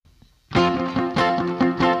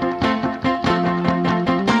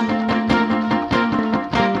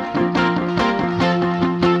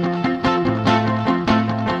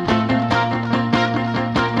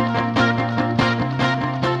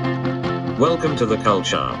Welcome to the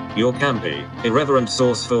culture, your campy, irreverent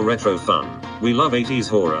source for retro fun. We love 80s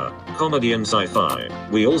horror, comedy and sci-fi.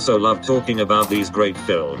 We also love talking about these great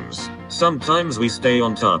films. Sometimes we stay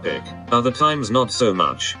on topic, other times not so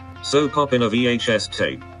much. So pop in a VHS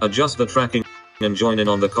tape, adjust the tracking, and join in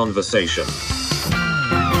on the conversation.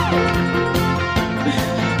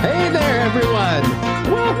 Hey there, everyone!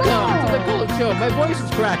 Welcome to the Gold Show. My voice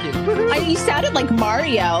is cracking. You sounded like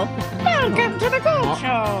Mario. Welcome to the Gold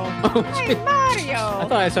Show. I'm Mario. I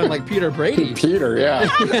thought I sounded like Peter Brady. Peter, yeah.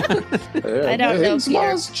 I don't know, Peter.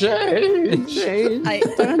 Must change. I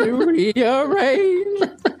Rearrange.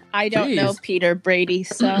 I don't Jeez. know Peter Brady,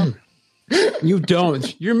 so You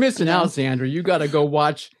don't. You're missing No. out, Sandra. You got to go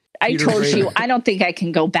watch. I Peter told Brady. you I don't think I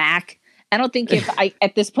can go back. I don't think if I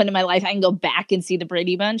at this point in my life I can go back and see the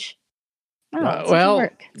Brady Bunch. Oh, it's gonna well,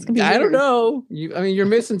 work. It's gonna be I don't weird. know. You're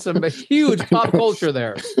missing some huge pop culture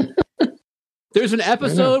there. There's an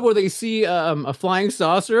episode where they see a flying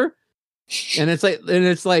saucer, and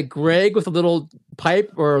it's like Greg with a little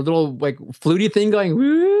pipe or a little like fluty thing going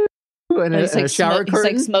woo, and He's a like shower he's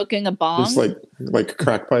curtain. like smoking a bong. Just like a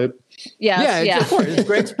crack pipe. Yes, Of course. It's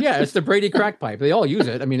Greg's, it's the Brady crack pipe. They all use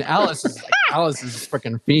it. I mean, Alice is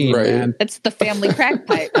freaking fiend, Right. man. It's the family crack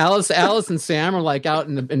pipe. Alice and Sam are like out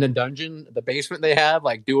in the dungeon, the basement they have,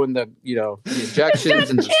 like doing the the injections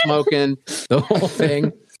and the smoking, the whole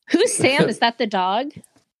thing. Who's Sam? Is that the dog?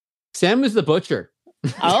 Sam is the butcher.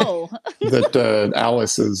 Oh, That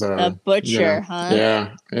Alice is a butcher, huh?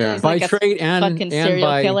 Yeah. He's By like a trade and fucking serial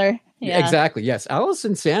by killer. Yeah, exactly. Yes, Alice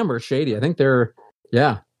and Sam are shady. I think they're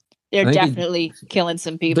they're I think definitely killing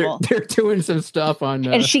some people. they're doing some stuff on.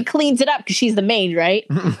 And she cleans it up because she's the maid, right?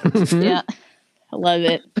 Yeah, I love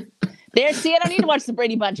it. There, see, I don't need to watch the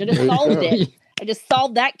Brady Bunch. I just solved it. I just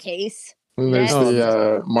solved that case. And there's Next.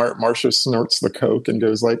 the Marcia snorts the coke and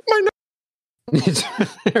goes like, my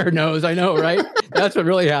Her nose, I know, right? That's what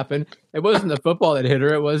really happened. It wasn't the football that hit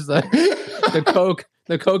her; it was the coke.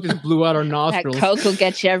 The coke just blew out her That nostrils. Coke will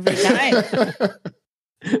get you every time.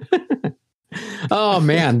 Oh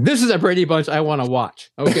man, this is a Brady Bunch I want to watch.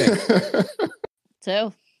 Okay,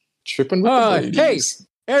 So, Tripping with the hey ladies.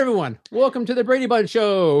 everyone, welcome to the Brady Bunch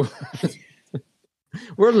Show.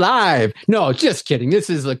 We're live. No, just kidding. This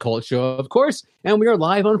is the Cult Show, of course, and we are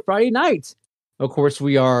live on Friday nights. Of course,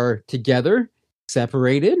 we are together,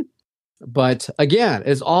 separated, but again,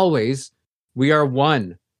 as always, we are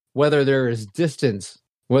one. Whether there is distance,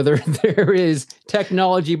 whether there is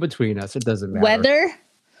technology between us, it doesn't matter. weather.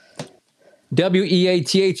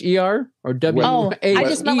 WEATHER or W? Oh, I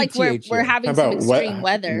just meant like we're having How some about extreme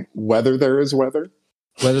weather. Whether there is weather,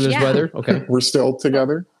 Whether there's Yeah. weather, okay. we're still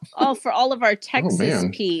together. Oh, for all of our Texas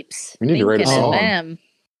man. peeps. We need to write a Thinking of song. them.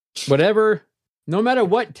 Whatever, no matter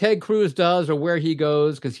what Ted Cruz does or where he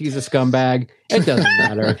goes, because he's a scumbag, it doesn't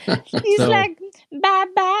matter. He's So- like, bye,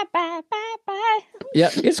 bye, bye, bye, bye. Yeah,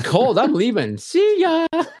 it's cold. I'm leaving. See ya.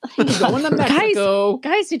 I'm going to Mexico.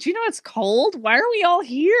 Guys, did you know it's cold? Why are we all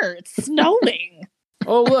here? It's snowing.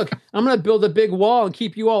 Oh, look, I'm going to build a big wall and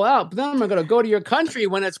keep you all out. But then I'm going to go to your country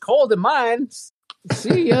when it's cold in mine.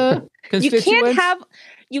 See ya, constituents.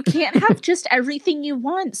 You can't have just everything you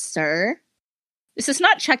want, sir. This is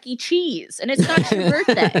not Chuck E. Cheese, and it's not your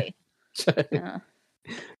birthday. Yeah.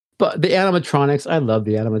 But the animatronics, I love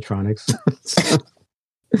the animatronics.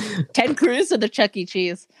 Ted Cruz or the Chuck E.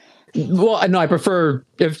 Cheese? Well, no, I prefer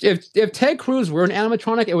if Ted Cruz were an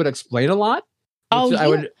animatronic, it would explain a lot. Oh, which I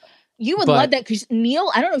would. You would But- love that because Neil,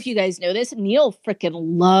 I don't know if you guys know this, Neil freaking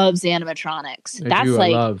loves animatronics. That's I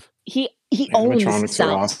like love. he owns Animatronics are some.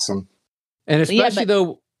 awesome. And Yeah, especially but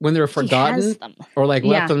though when they're He forgotten has them. or like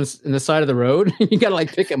left Yeah. on the side of the road, you gotta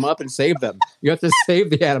like pick them up and save them. You have to save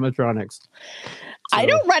the animatronics. I So,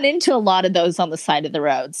 don't run into a lot of those on the side of the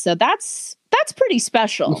road, so that's pretty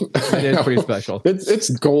special. It is pretty special. It's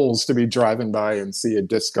goals to be driving by and see a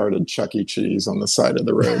discarded Chuck E. Cheese on the side of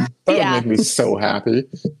the road. That Yeah. would make me so happy.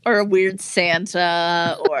 Or a weird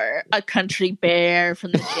Santa, or a country bear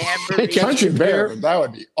from the jamboree. Country Bear, that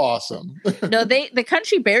would be awesome. No, the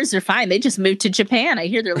country bears are fine. They just moved to Japan. I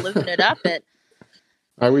hear they're living it up.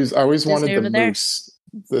 I always wanted Disney over the there. moose.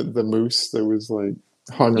 The moose that was like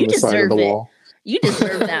hung You on the side of the deserve it. wall. You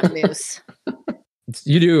deserve that moose.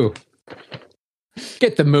 You do.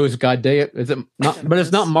 Get the moose, god dang it. Is it not, but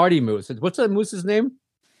it's not Marty Moose. What's that moose's name?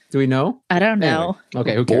 Do we know? I don't know. Anyway,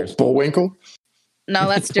 okay, who cares? Bullwinkle? No,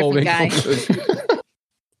 that's a different guy.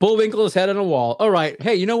 Bullwinkle is head on a wall. All right.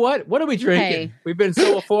 Hey, you know what? What are we drinking? Hey. We've been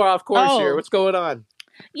so far off course Oh. here. What's going on?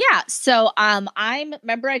 Yeah. So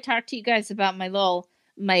remember I talked to you guys about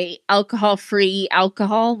my alcohol-free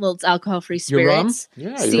alcohol. Well, it's alcohol-free Your rum? spirits.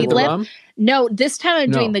 Yeah, Seed you're lip? Rum? No, this time I'm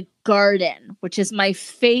No. doing the Garden, which is my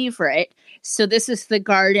favorite So this is the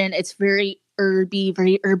garden. It's very herby,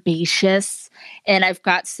 very herbaceous. And I've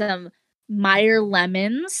got some Meyer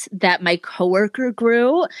lemons that my coworker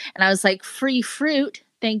grew. And I was like, free fruit.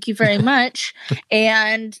 Thank you very much.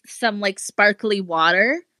 And some like sparkly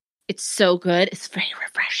water. It's so good. It's very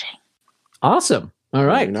refreshing. Awesome. All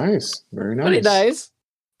right. Very nice. Very nice. Pretty nice.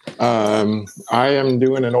 I am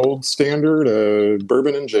doing an old standard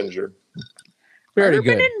bourbon and ginger. Very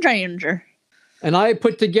Bourbon good. and ginger. And I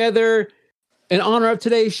put together, in honor of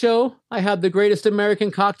today's show, I have the greatest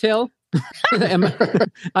American cocktail.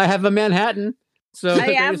 I have a Manhattan. So I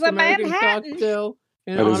the have greatest a American Manhattan. cocktail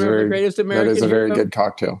in That is honor of the greatest American. That is a very hero. good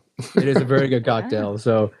cocktail. It is a very good cocktail.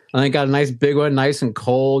 So I got a nice big one, nice and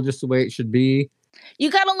cold, just the way it should be. You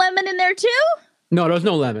got a lemon in there too? No, there's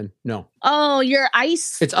no lemon. No. Oh, your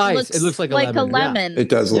ice. It's ice. It looks like a lemon. Yeah. lemon. It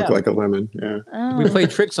does look Yeah. like a lemon. Yeah. Oh. We play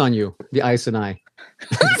tricks on you, the ice and I.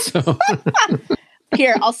 So,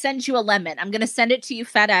 Here, I'll send you a lemon. I'm going to send it to you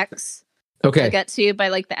FedEx. okay. I'll get to you by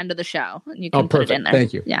like the end of the show. And you can Oh, put perfect. it in there.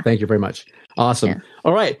 Thank you. Yeah. Thank you very much. Awesome. Yeah.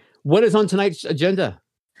 All right. What is on tonight's agenda?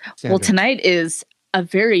 Well, Sandra? tonight is a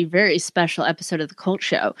very, very special episode of the Cult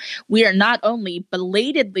Show. We are not only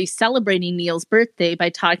belatedly celebrating Neil's birthday by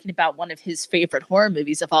talking about one of his favorite horror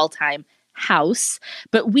movies of all time, House,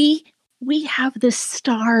 but we have the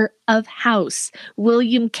star of House,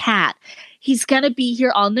 William Katt. He's going to be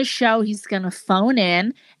here on the show. He's going to phone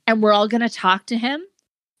in and we're all going to talk to him.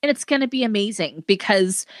 And it's going to be amazing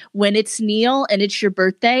because when it's Neil and it's your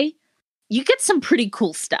birthday, you get some pretty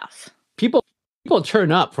cool stuff. People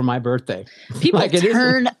turn up for my birthday. People Like it is-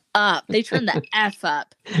 turn up. They turn the F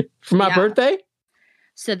up. For my Yeah. birthday?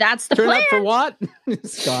 So that's the Turn plan. up for what?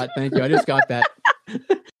 Scott, thank you. I just got that.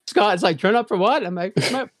 Scott's like, turn up for what? I'm like,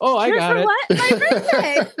 oh, I Turn got for it. what? My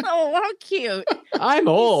birthday. Oh, how cute. I'm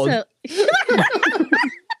old. So-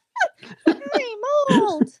 I'm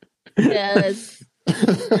old. Yes.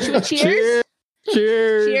 Should we cheers? Cheers.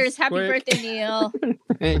 Cheers. Cheers. Happy Quick. birthday, Neil.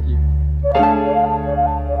 Thank you.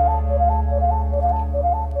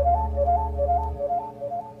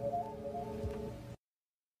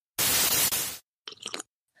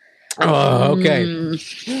 Oh, okay.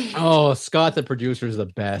 Oh, Scott, the producer, is the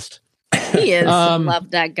best. He is. Um,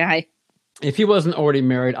 Love that guy. If he wasn't already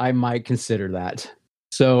married, I might consider that.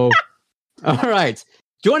 So, all right.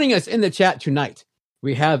 Joining us in the chat tonight,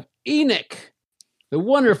 we have Enoch, the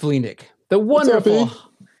wonderful Enoch, the What's up, wonderful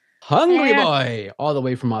E? hungry Yeah. boy, all the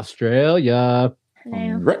way from Australia.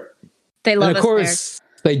 Right. They love And of us course,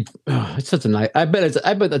 it's such a nice. I bet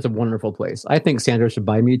that's a wonderful place. I think Sandra should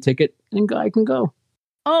buy me a ticket and I can go. there.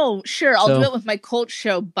 Oh, sure. I'll So- do it with my Cult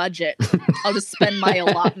Show budget. I'll just spend my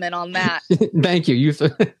allotment on that. Thank you. You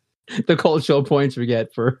the cold show points we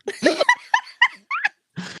get for.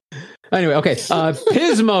 Anyway, okay.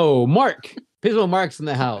 Pismo Mark's in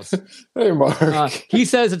the house. Hey, Mark. He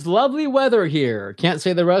says it's lovely weather here. Can't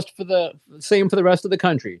say the rest for the same for the rest of the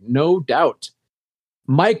country. No doubt.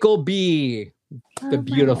 Michael B, the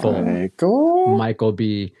beautiful Michael. Michael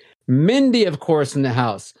B. Mindy, of course, in the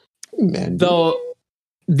house. Mandy. Though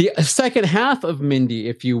the second half of Mindy,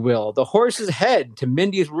 if you will, the horse's head to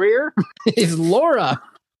Mindy's rear is Laura.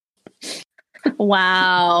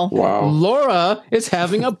 Wow. Wow. Laura is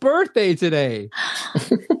having a birthday today. We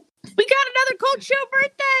got another Cult Show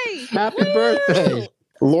birthday. Happy Woo! birthday.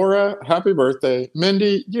 Laura, happy birthday.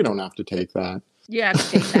 Mindy, you don't have to take that. You have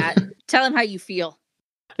to take that. Tell him how you feel.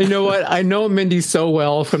 You know what? I know Mindy so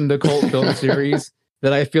well from the cult film series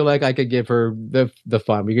that I feel like I could give her the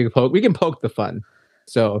fun. We can poke the fun.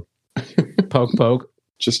 So poke.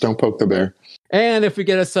 Just don't poke the bear. And if we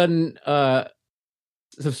get a sudden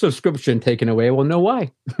subscription taken away, we'll know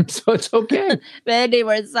why. So it's okay. Mandy,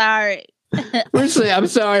 we're sorry. We're saying, I'm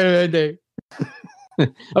sorry, Mindy.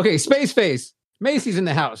 Okay, Space Face. Macy's in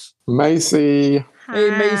the house. Macy. Hey,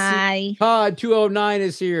 Macy. Hi. Todd 209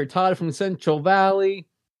 is here. Todd from Central Valley.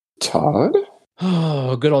 Todd?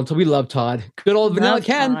 Oh, good old. We love Todd. Good old Vanilla Love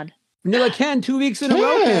Ken. Todd. Vanilla Ken, 2 weeks in a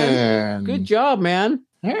row, Ken. Ken. Good job, man.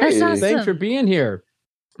 Hey. That's awesome. Thanks for being here.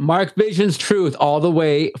 Mark Vision's Truth, all the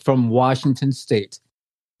way from Washington State, is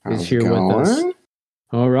How's it here with us. going?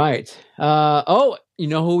 All right. You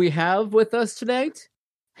know who we have with us today?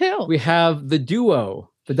 Who? We have the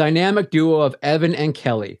dynamic duo of Evan and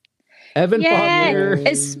Kelly. Evan Yeah, Faulkner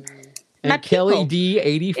it's my and Kelly people.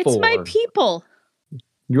 D84. It's my people.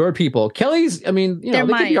 Your people. Kelly's, I mean, They're they could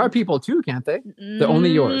be mine. our people too, can't they? They're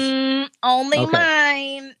only yours. Only Okay.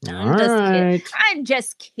 mine. All right. I'm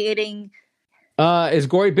just kidding. Is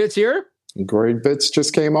Gory Bits here? Gory Bits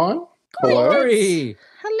just came on. Hello. Gory.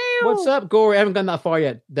 Hello. What's up, Gory? I haven't gone that far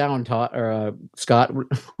yet. Down, Todd or Scott,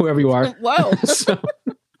 whoever you are. Whoa. So,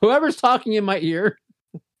 whoever's talking in my ear.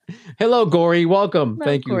 Hello, Gory. Welcome. Hello,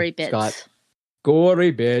 Thank you, Gory Bits. Scott.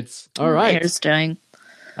 Gory Bits. All right. Hair's doing.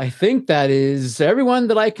 I think that is everyone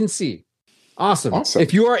that I can see. Awesome.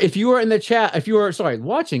 If you are in the chat, if you are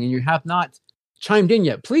watching and you have not chimed in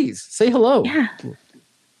yet, please say hello. Yeah.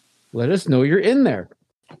 Let us know you're in there.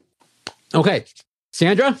 Okay,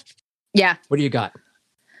 Sandra. Yeah. What do you got?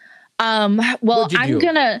 Well, I'm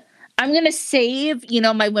gonna save,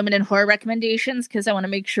 my women in horror recommendations because I want to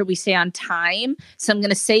make sure we stay on time. So I'm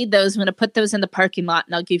gonna save those. I'm gonna put those in the parking lot,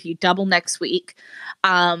 and I'll give you double next week.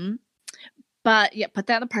 But yeah, put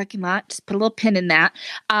that in the parking lot. Just put a little pin in that.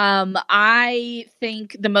 I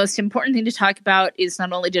think the most important thing to talk about is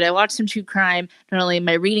not only did I watch some true crime, not only am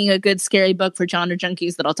I reading a good scary book for genre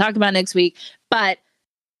junkies that I'll talk about next week, but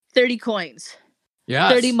 30 coins.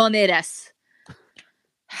 Yes. 30 monedas.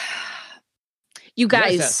 You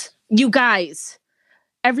guys,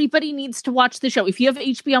 everybody needs to watch the show. If you have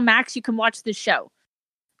HBO Max, you can watch the show.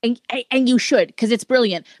 And you should, because it's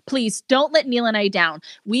brilliant. Please don't let Neil and I down.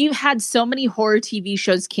 We've had so many horror TV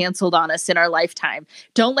shows canceled on us in our lifetime.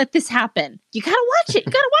 Don't let this happen. You gotta watch it.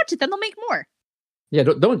 Then they'll make more. Yeah,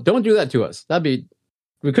 don't do that to us.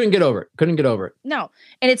 We couldn't get over it. No.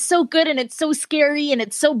 And it's so good and it's so scary and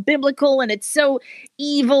it's so biblical and it's so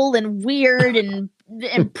evil and weird and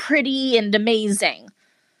pretty and amazing.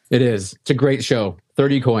 It is. It's a great show.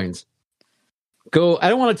 30 coins. Go. I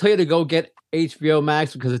don't want to tell you to go get HBO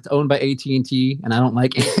Max because it's owned by AT&T and I don't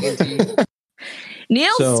like AT&T.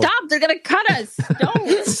 Neil, stop. They're going to cut us.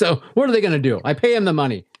 Don't. So what are they going to do? I pay them the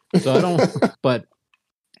money. So I don't, but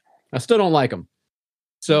I still don't like them.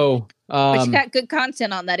 So, but you got good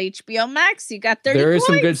content on that HBO Max. You got 30 There coins. is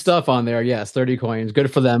some good stuff on there. Yes, 30 coins.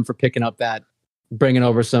 Good for them for picking up that, bringing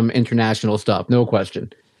over some international stuff. No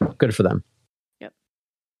question. Good for them. Yep.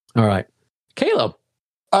 All right. Caleb.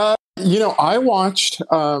 I watched,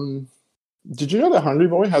 did you know that Hungry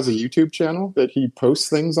Boy has a YouTube channel that he posts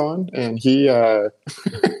things on? And he,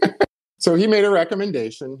 so he made a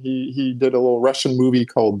recommendation. He did a little Russian movie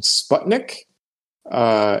called Sputnik.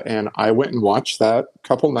 And I went and watched that a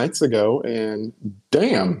couple nights ago, and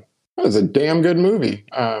damn, that was a damn good movie.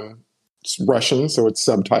 It's Russian, so it's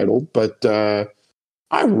subtitled, but I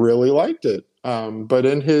really liked it. But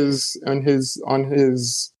on his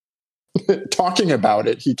talking about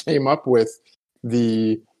it, he came up with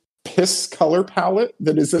the piss color palette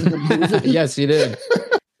that is in the movie. Yes, he did.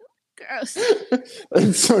 Gross.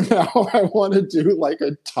 And so now I want to do like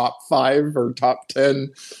a top 5 or top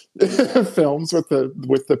 10 films with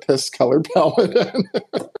the piss color palette in.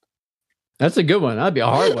 That's a good one. That'd be a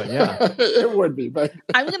hard one. Yeah, it would be. But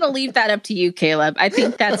I'm going to leave that up to you, Caleb. I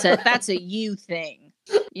think that's a you thing.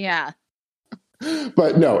 Yeah.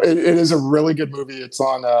 But no, it is a really good movie. It's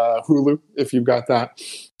on Hulu. If you've got that,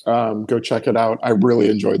 go check it out. I really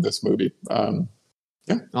enjoyed this movie.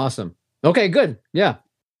 Yeah. Awesome. Okay, good. Yeah.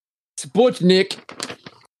 Sputnik.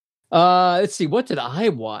 Let's see. What did I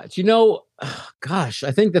watch? Gosh,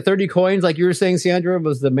 I think the 30 coins, like you were saying, Sandra,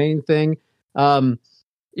 was the main thing.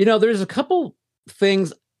 There's a couple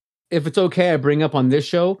things, if it's okay, I bring up on this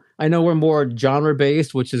show. I know we're more genre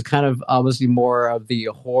based, which is kind of obviously more of the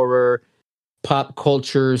horror pop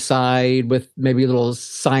culture side with maybe a little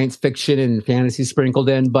science fiction and fantasy sprinkled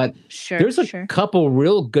in. But there's a couple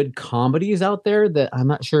real good comedies out there that I'm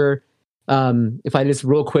not sure. If I just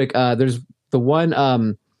real quick, there's the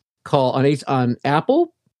one called on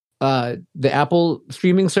Apple, the Apple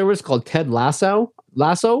streaming service called Ted Lasso.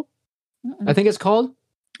 I think it's called.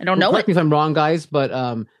 I don't know. Correct me if I'm wrong, guys, but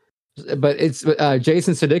it's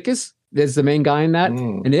Jason Sudeikis is the main guy in that,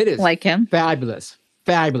 and it is like him fabulous.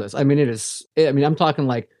 I mean, I'm talking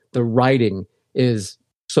like the writing is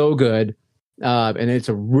so good, and it's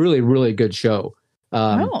a really, really good show.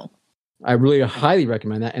 I really highly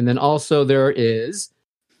recommend that. And then also there is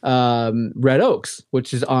Red Oaks,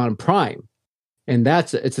 which is on Prime. And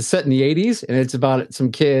it's a set in the 80s, and it's about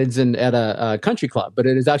some kids at a country club, but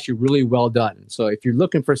it is actually really well done. So if you're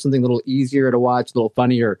looking for something a little easier to watch, a little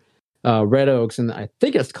funnier, Red Oaks, and I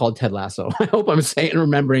think it's called Ted Lasso. I hope I'm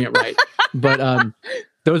remembering it right. But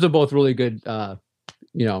those are both really good,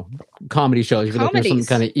 comedy shows. If you're looking for something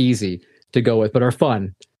kind of easy to go with, but are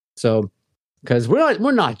fun. So, because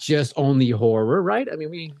we're not just only horror, right? I mean,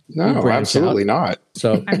 we absolutely not.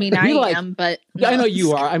 So I mean, I am, but no. I know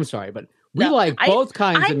you are. I'm sorry, but we like both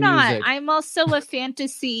kinds of music. I'm also a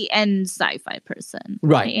fantasy and sci-fi person.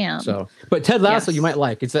 Right. I am. So, but Ted Lasso, you might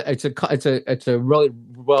like. It's a really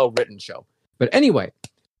well written show. But anyway,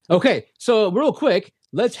 okay. So real quick,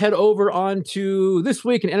 let's head over on to This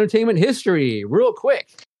Week in Entertainment History. Real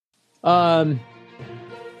quick.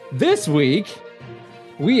 This week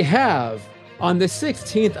we have on the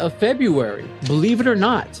 16th of February, believe it or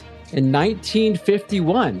not, in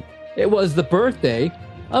 1951, it was the birthday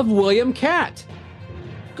of William Katt.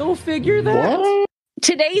 Go figure that. What?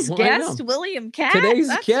 Today's Well, I guest, know. William Katt. Today's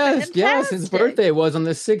That's guest, yes, his fantastic. birthday was on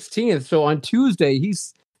the 16th. So on Tuesday,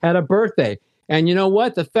 he's had a birthday. And you know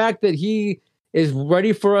what? The fact that he is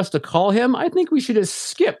ready for us to call him, I think we should just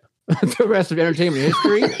skip the rest of entertainment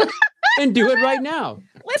history and do it right now.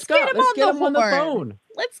 Let's Scott, get him, let's on, get the him on the horn. phone.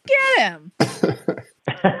 Let's get him.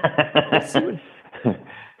 Let's see what-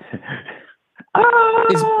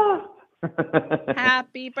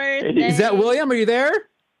 Happy birthday. Is that William? Are you there?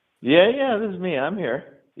 Yeah, this is me. I'm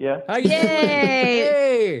here. Yeah. How you doing? Yay.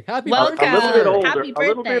 Hey, happy Welcome. birthday. A little bit older. Happy A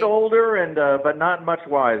little birthday. bit older, and but not much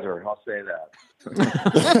wiser. I'll say that.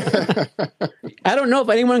 I don't know if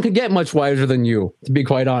anyone could get much wiser than you, to be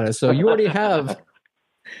quite honest. So you already have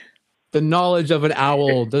the knowledge of an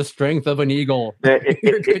owl, the strength of an eagle.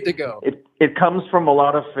 You're good to go. It comes from a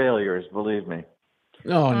lot of failures, believe me.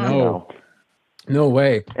 Oh, You no. know. No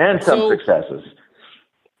way. And some So- successes.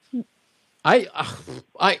 I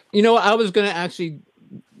was going to actually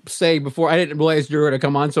say before, I didn't realize you were going to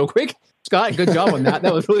come on so quick. Scott, good job on that.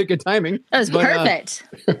 That was really good timing. That was But, perfect.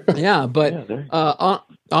 Yeah, but Yeah, there you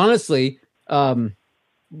honestly,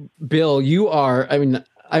 Bill, you are. I mean,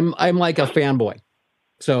 I'm like a fanboy.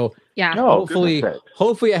 So Yeah. No, goodness sakes.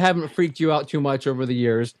 hopefully, I haven't freaked you out too much over the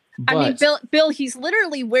years. But I mean, Bill, he's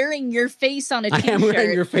literally wearing your face on a I t-shirt. am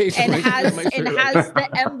wearing your face and on my has shirt. the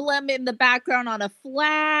emblem in the background on a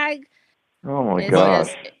flag. Oh my It's gosh.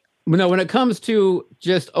 just- No, when it comes to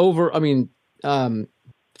just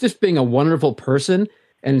being a wonderful person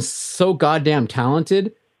and so goddamn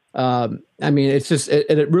talented. I mean, it's just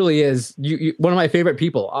it really is you one of my favorite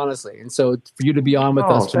people, honestly. And so for you to be on with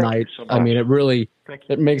Oh, us thank you tonight, so I mean, much. it really Thank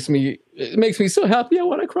you. it makes me so happy. I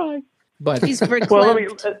want to cry. But He's Well,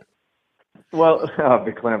 verklempt.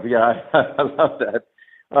 Biclamp, yeah, I love that.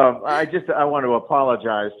 I want to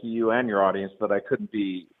apologize to you and your audience that I couldn't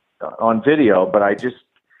be on video, but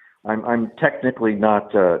I'm technically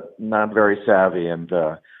not very savvy, and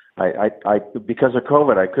I because of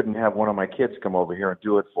COVID, I couldn't have one of my kids come over here and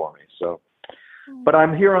do it for me. So, but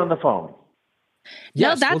I'm here on the phone.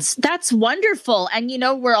 yes, No, that's wonderful. And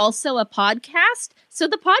we're also a podcast, so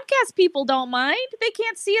the podcast people don't mind. They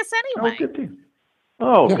can't see us anyway. Oh, good. Deal.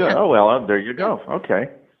 Oh, Yeah. good. Oh, well, there you go. Okay.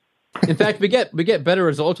 in fact, we get better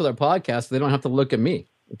results with our podcast. They don't have to look at me,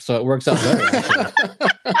 so it works out better.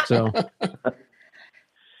 actually. So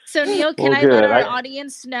So Neil, can Well, I let good. our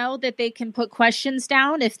audience know that they can put questions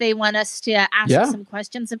down if they want us to ask Yeah. some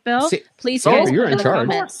questions of Bill? See- Please, Oh, guys, you're put in the charge.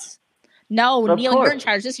 comments. No, Of Neil, you're in course.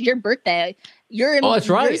 charge. This is your birthday. You're in. Oh, that's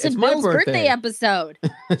right. Yours It's and my Bill's birthday birthday. episode.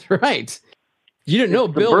 that's right. You didn't know,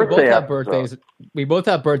 It's the Bill. We both birthday have episode. birthdays. We both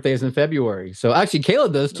have birthdays in February. So actually,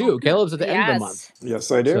 Caleb does too. Caleb's at the end of the month.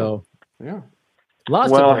 Yes, I do. So Yeah.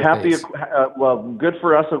 lots Well, of birthdays. good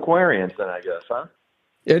for us Aquarians then, I guess, huh?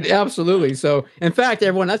 Absolutely. So, in fact,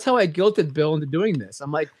 everyone, that's how I guilted Bill into doing this.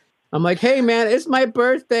 I'm like, hey man, it's my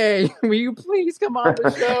birthday. Will you please come on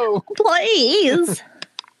the show? Please.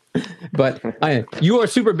 But you are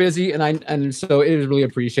super busy, and so it is really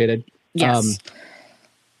appreciated. Yes.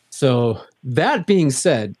 So that being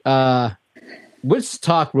said, let's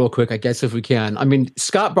talk real quick, I guess, if we can. I mean,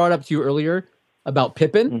 Scott brought up to you earlier about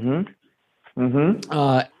Pippin. Mm-hmm.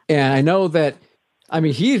 Mm-hmm. And I know that, I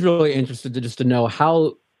mean, he's really interested to know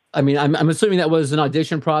how, I mean, I'm assuming that was an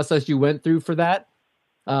audition process you went through for that.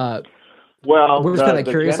 Well, We're just kind of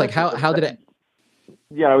the curious, like genesis how of did that- it?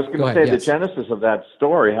 Yeah, I was going Go to ahead, say yes. the genesis of that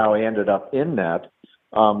story, how I ended up in that.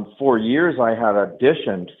 For years, I had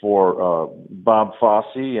auditioned for Bob Fosse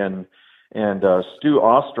and Stu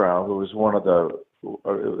Ostrow, who was one of the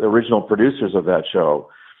original producers of that show.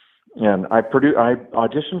 And I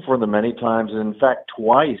auditioned for them many times. And in fact,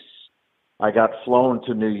 twice I got flown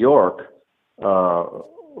to New York. And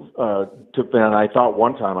I thought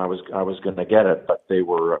one time I was going to get it,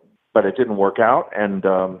 but it didn't work out. And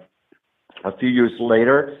a few years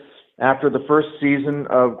later, after the first season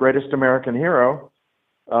of Greatest American Hero,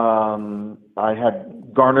 I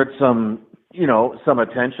had garnered some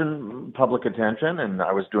attention, public attention, and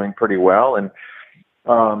I was doing pretty well. And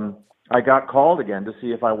I got called again to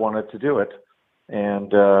see if I wanted to do it.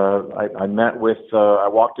 And I met with, I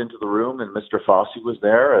walked into the room, and Mr. Fosse was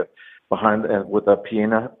there behind with a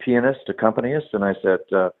pianist, accompanist, and I said,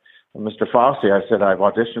 Mr. Fosse, I said, I've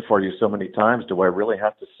auditioned for you so many times. Do I really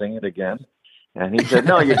have to sing it again? And he said,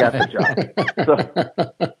 no, you got the job.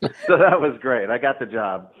 So that was great. I got the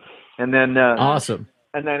job. And then Awesome.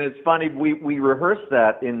 And then it's funny, we rehearsed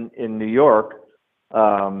that in New York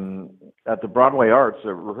at the Broadway Arts,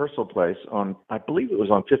 a rehearsal place I believe it was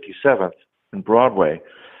on 57th. and Broadway.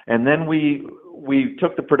 And then we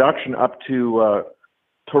took the production up to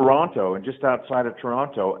Toronto, and just outside of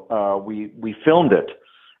Toronto, we filmed it.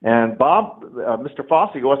 And Bob, Mr.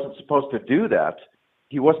 Fosse, wasn't supposed to do that.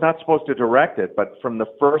 He was not supposed to direct it, but from the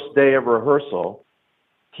first day of rehearsal,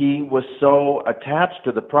 he was so attached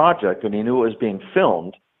to the project, and he knew it was being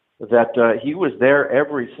filmed, that he was there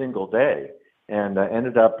every single day, and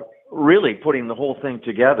ended up really putting the whole thing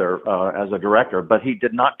together as a director, but he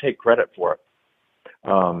did not take credit for it.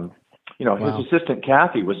 Wow. His assistant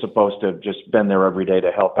Kathy was supposed to have just been there every day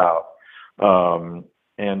to help out.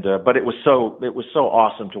 But it was so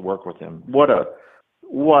awesome to work with him. He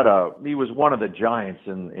was one of the giants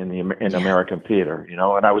in American theater,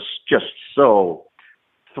 and I was just so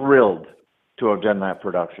thrilled to have done that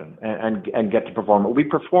production and get to perform it. We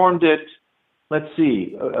performed it,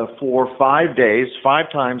 for 5 days,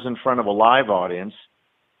 5 times in front of a live audience.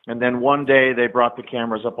 And then one day they brought the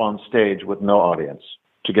cameras up on stage with no audience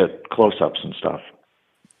to get close-ups and stuff.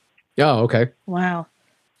 Oh, okay. Wow.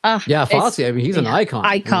 Yeah, Fosse. I mean, he's an icon.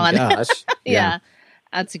 Icon. Oh, gosh. Yeah.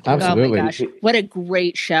 That's Absolutely. Oh my gosh. What a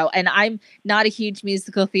great show. And I'm not a huge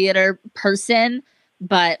musical theater person,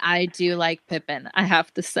 but I do like Pippin, I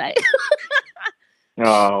have to say.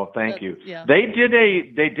 Oh, thank you. Yeah. They did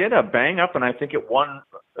a bang up, and I think it won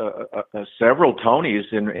several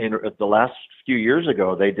Tonys in the last few years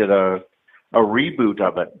ago. They did a reboot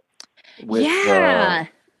of it with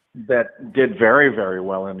that did very, very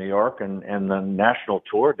well in New York, and the national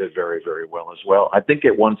tour did very, very well as well. I think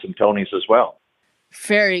it won some Tonys as well.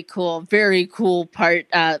 Very cool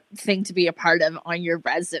thing to be a part of on your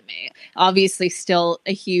resume. Obviously still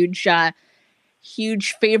a huge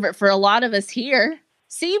favorite for a lot of us here.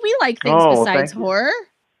 See, we like things besides horror.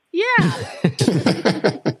 Yeah.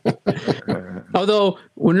 Although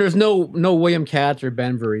when there's no William Katt or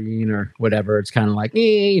Ben Vereen or whatever, it's kind of like,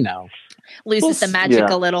 loses the magic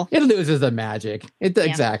a little. It loses the magic.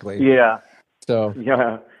 Exactly. Yeah. So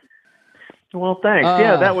yeah. Well, thanks.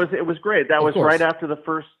 It was great. That was right after the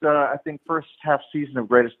first half season of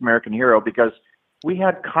Greatest American Hero, because we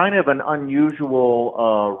had kind of an unusual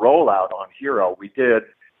rollout on Hero. We did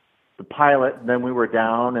the pilot, and then we were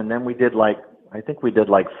down, and then we did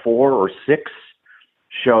 4 or 6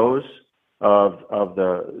 shows of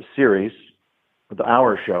the series, the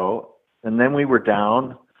hour show, and then we were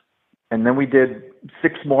down, and then we did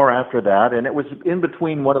 6 more after that, and it was in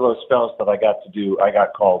between one of those spells that I got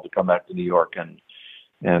called to come back to New York and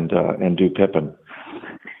do Pippin.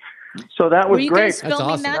 So that was great. Were you guys filming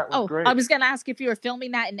awesome. that? That was great. I was going to ask if you were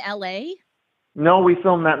filming that in LA. No, we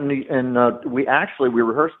filmed that we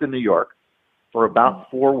rehearsed in New York for about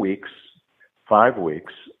 5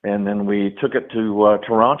 weeks, and then we took it to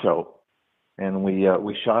Toronto, and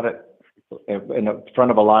we shot it in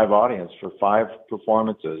front of a live audience for 5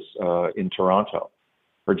 performances in Toronto,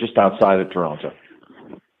 or just outside of Toronto.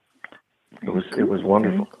 It was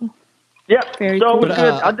wonderful. Cool. Yeah, Very so cool. it was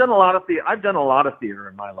good. I've done a lot of theater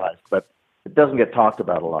in my life, but it doesn't get talked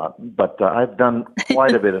about a lot. But I've done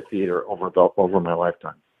quite a bit of theater over my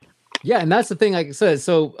lifetime. yeah, and that's the thing. Like I said, it's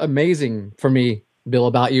so amazing for me, Bill,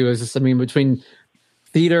 about you is just, between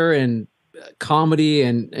theater and comedy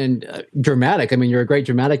and dramatic. I mean, you're a great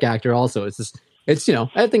dramatic actor also. I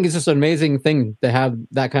think it's just an amazing thing to have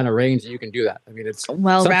that kind of range that you can do that. I mean, it's something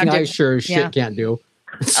I sure as shit can't do.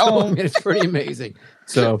 So, I mean, it's pretty amazing.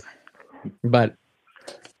 So, but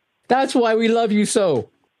that's why we love you so.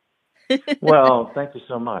 Well, thank you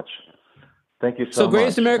so much. Thank you so much. So,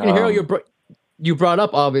 Greatest American Hero, you brought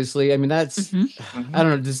up, obviously. I mean, that's, I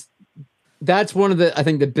don't know, that's one of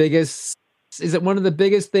the biggest, is it one of the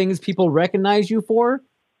biggest things people recognize you for?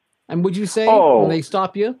 And would you say when they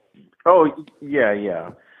stop you? Oh, yeah.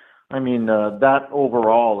 I mean, that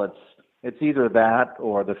overall, it's either that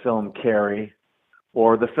or the film Carrie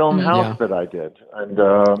or the film House that I did. And,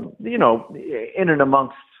 in and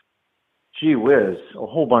amongst, gee whiz, a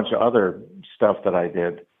whole bunch of other stuff that I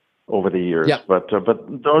did over the years. Yep. But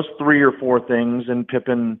those 3 or 4 things in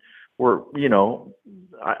Pippin were,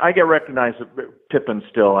 I get recognized at Pippin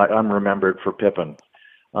still. I'm remembered for Pippin.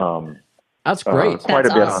 That's great. Quite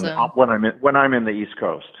That's a bit awesome. when I'm in the East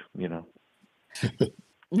Coast,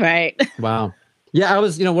 Right. Wow. Yeah, I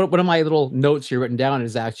was, one of my little notes here written down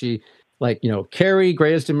is actually Carrie,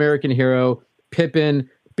 Greatest American Hero, Pippin,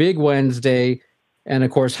 Big Wednesday, and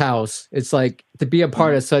of course House. It's like to be a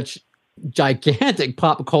part of such gigantic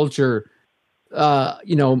pop culture,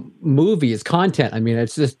 movies, content. I mean,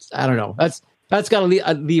 it's just, I don't know. That's got to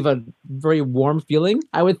leave a very warm feeling,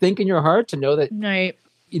 I would think, in your heart to know that, Right.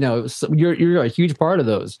 You're a huge part of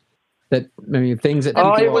those. That, I mean, things that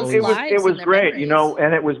it was great, memories.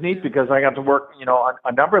 and it was neat because I got to work, on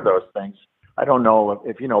a number of those things. I don't know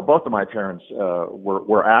if you know, both of my parents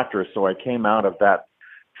were actors, so I came out of that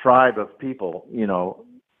tribe of people, you know,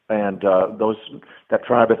 and that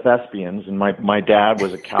tribe of thespians. And my dad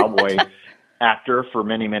was a cowboy actor for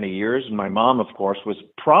many, many years, and my mom, of course, was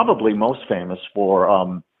probably most famous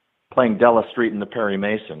for playing Della Street in the Perry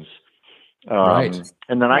Masons. Right.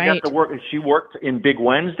 And then I got to work. She worked in Big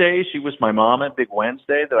Wednesday. She was my mom at Big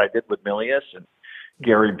Wednesday that I did with Milius and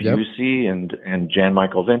Gary Busey and Jan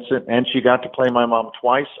Michael Vincent, and she got to play my mom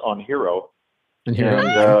twice on Hero. And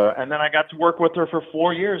then I got to work with her for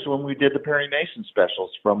 4 years when we did the Perry Mason specials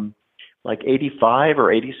from like 85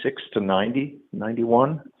 or 86 to 90,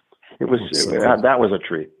 91. It was that was a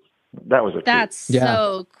treat. That was a treat. That's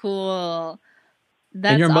so cool.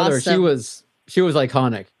 That's and your mother, awesome. she was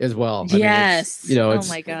iconic as well. Yes. I mean, you know, oh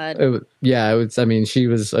my God. I mean, she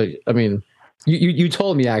was. I mean, you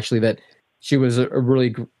told me actually that she was a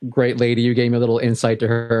really great lady. You gave me a little insight to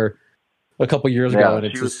her a couple years ago, and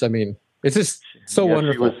it's just so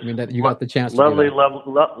wonderful. I mean, that you got the chance.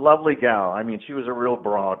 Lovely gal. I mean, she was a real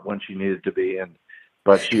broad when she needed to be,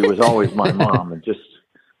 but she was always my mom, and just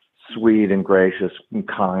sweet and gracious and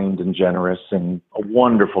kind and generous and a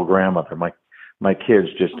wonderful grandmother. My kids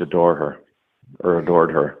just adored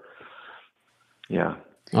her. Yeah.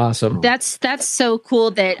 Awesome. That's so cool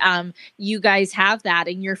that you guys have that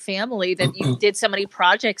in your family, that you did so many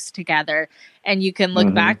projects together and you can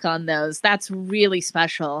look back on those. That's really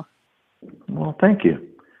special. Well, thank you.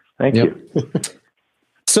 Thank you.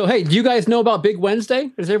 So, hey, do you guys know about Big Wednesday?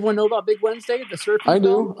 Does everyone know about Big Wednesday? The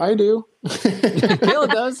surfing I do.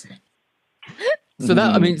 Caleb does. So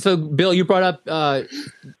that, I mean, so Bill, you brought up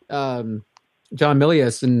John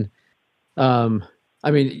Milius, and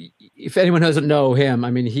I mean, if anyone doesn't know him,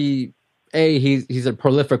 I mean, he's a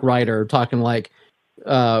prolific writer, talking like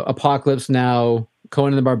Apocalypse Now,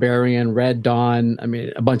 Conan the Barbarian, Red Dawn. I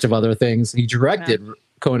mean, a bunch of other things. He directed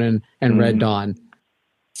Conan and Red Dawn.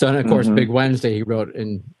 So, and of course, Big Wednesday he wrote.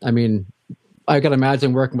 And I mean, I can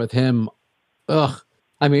imagine working with him. I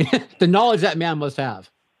mean, the knowledge that man must have.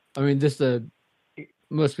 I mean, this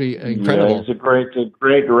must be incredible. Yeah, he's a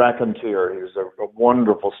great raconteur. He was a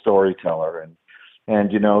wonderful storyteller,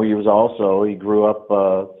 and you know, he grew up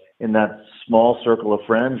in that small circle of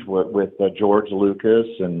friends with George Lucas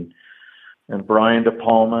and Brian De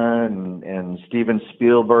Palma and Steven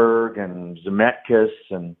Spielberg and Zemeckis,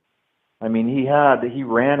 and I mean, he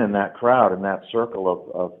ran in that crowd, in that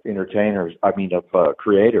circle of entertainers. I mean, of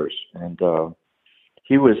creators, and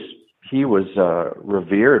he was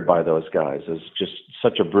revered by those guys as just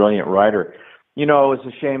such a brilliant writer. You know, it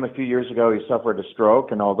was a shame a few years ago he suffered a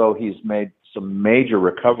stroke, and although he's made some major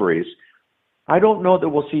recoveries, I don't know that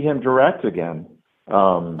we'll see him direct again.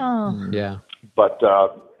 But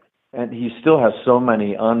and he still has so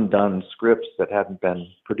many undone scripts that hadn't been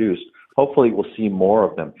produced. Hopefully we'll see more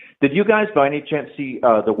of them. Did you guys by any chance see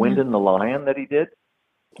The Wind and the Lion that he did?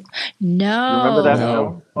 No. You remember that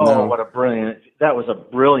film? Oh, that was a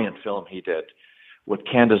brilliant film he did with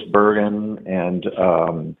Candice Bergen and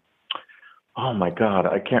oh my God,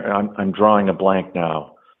 I'm drawing a blank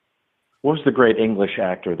now. What was the great English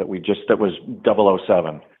actor that was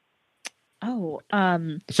 007? Oh,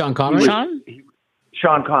 Sean Connery?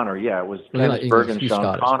 Sean Connery, yeah. It was Candice Bergen,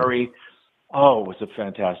 Sean Connery. Oh, it was a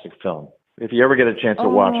fantastic film. If you ever get a chance to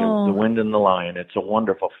watch it, The Wind and the Lion, it's a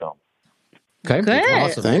wonderful film. Okay, good.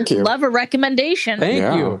 Awesome. Thank you. Love a recommendation.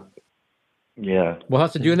 Thank you. Yeah. We'll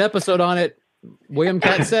have to do an episode on it. William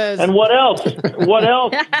Katt says. And what else?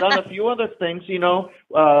 Done a few other things, you know.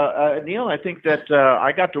 Neil, I think that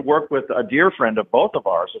I got to work with a dear friend of both of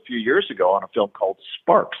ours a few years ago on a film called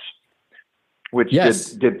Sparks, which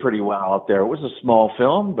did pretty well out there. It was a small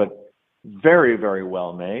film, but very, very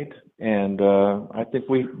well made. And I think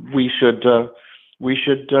we should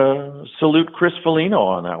salute Chris Foligno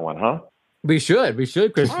on that one, huh? We should,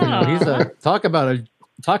 Chris. He's talk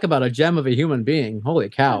about a gem of a human being. Holy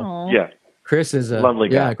cow! Aww. Yeah, Chris is a lovely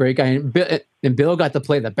guy, great guy, and Bill got to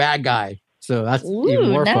play the bad guy, so that's even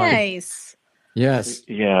more nice. fun. Yes,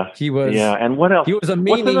 yeah, he was. Yeah, and what else? He was a meanie.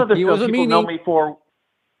 What's another he film was a people meanie. know me for?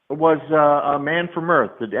 Was A Man from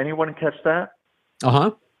Earth? Did anyone catch that?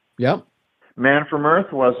 Yep. Man from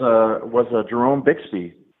Earth was a Jerome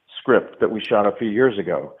Bixby script that we shot a few years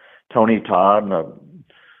ago. Tony Todd and a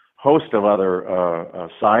host of other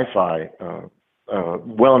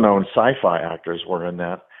well-known sci-fi actors were in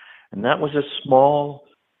that. And that was a small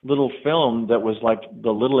little film that was like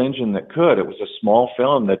The Little Engine That Could. It was a small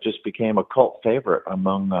film that just became a cult favorite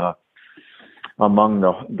among the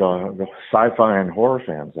sci-fi and horror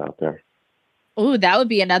fans out there. Oh, that would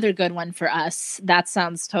be another good one for us. That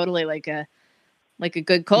sounds totally like a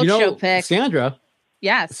good cult show pick. Sandra,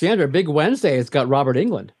 Yes. Sandra, Big Wednesday has got Robert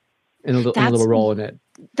Englund in a little role in it.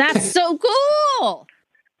 That's so cool.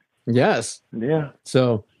 Yes. Yeah.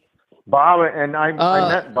 So Bob and I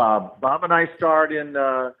met Bob. Bob and I starred in.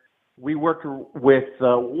 We worked with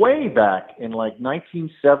way back in like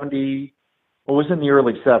 1970. It was in the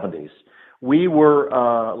early 70s. We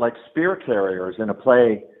were like spear carriers in a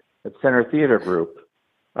play at Center Theater Group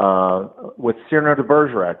with Cyrano de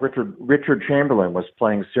Bergerac. Richard Chamberlain was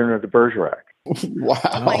playing Cyrano de Bergerac. Wow.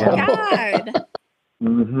 Oh my God.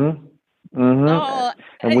 Mm-hmm. Mm-hmm. Oh,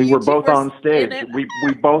 and we you were two both on in stage. it? We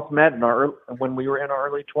both met when we were in our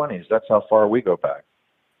early 20s. That's how far we go back.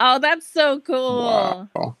 Oh, that's so cool.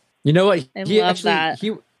 Wow. you know what? I He love actually that.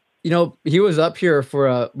 he was up here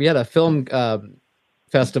for we had a film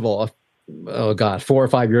festival. 4 or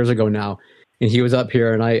 5 years ago now, and he was up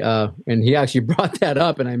here, and and he actually brought that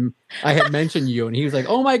up, and I had mentioned you, and he was like,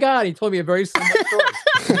 "Oh my God!" He told me a very similar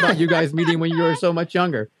story about you guys meeting when you were so much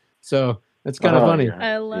younger. So that's kind of funny.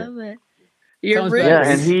 Yeah. I love it. You're Sounds rude.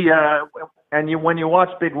 bad. Yeah, and when you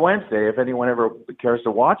watch Big Wednesday, if anyone ever cares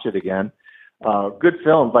to watch it again, good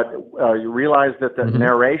film, but you realize that the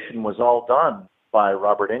narration was all done by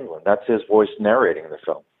Robert Englund. That's his voice narrating the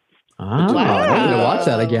film. I'm going to watch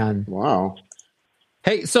that again. Wow.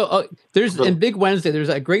 Hey, so in Big Wednesday, there's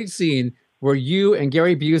a great scene where you and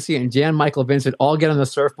Gary Busey and Jan Michael Vincent all get on the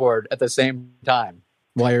surfboard at the same time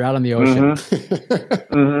while you're out on the ocean.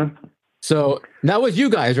 Mm-hmm. So that was you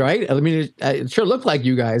guys, right? I mean, it sure looked like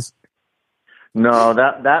you guys. No,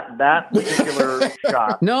 that particular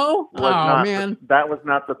shot. No? Man. That was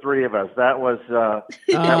not the three of us. That was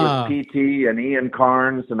PT and Ian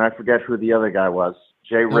Carnes, and I forget who the other guy was.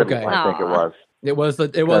 Jay Ridley, Okay. I think it was. It was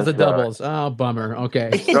the doubles. Oh, bummer. Okay.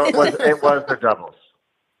 So it was the doubles.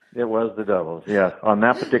 It was the doubles. Yeah, on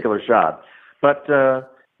that particular shot. But Jan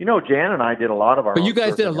and I did a lot of our. But you own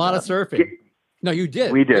guys did a surfing lot in of that. surfing. No, you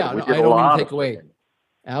did. We did. Yeah, We no, did I a don't mean lot to take of away. surfing.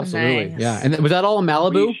 Absolutely. Nice. Yeah. And was that all in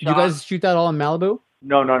Malibu? We You guys shoot that all in Malibu?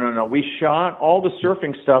 No. We shot all the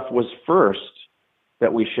surfing stuff was first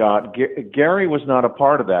that we shot. Gary was not a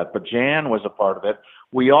part of that, but Jan was a part of it.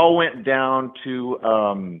 We all went down to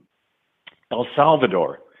El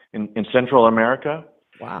Salvador in Central America.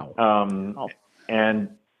 Wow. And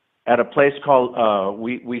at a place called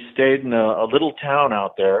we stayed in a little town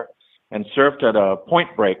out there and surfed at a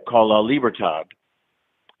point break called La Libertad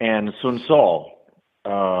and Sunsol.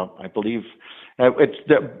 I believe one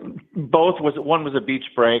was a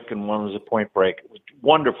beach break and one was a point break. It was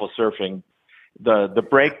wonderful surfing. The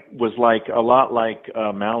break was a lot like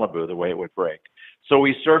Malibu, the way it would break. So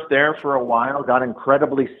we surfed there for a while, got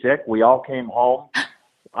incredibly sick. We all came home.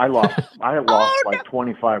 I lost like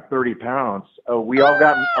 25, 30 pounds. We all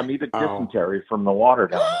got amoebic dysentery from the water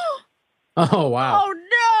down there. Oh, wow. Oh,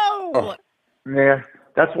 no. Yeah,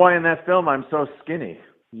 that's why in that film I'm so skinny.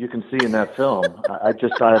 You can see in that film, I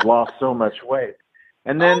had lost so much weight.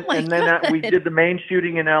 And then we did the main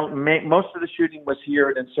shooting most of the shooting was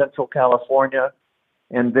here in Central California,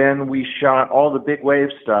 and then we shot all the big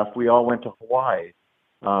wave stuff. We all went to Hawaii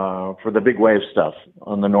for the big wave stuff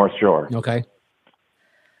on the North Shore. Okay.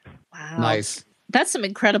 Wow. Nice. That's some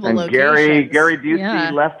incredible And locations. Gary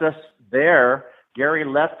Busey left us there. Gary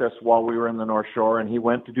left us while we were in the North Shore, and he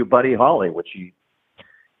went to do Buddy Holly, which he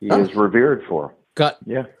is revered for.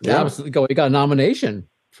 Absolutely. He got a nomination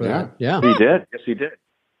for that. Yeah. He did. Yes, he did.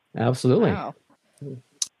 Absolutely. Wow.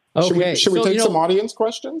 Okay. Should we take some audience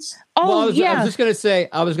questions? Oh, I was just going to say,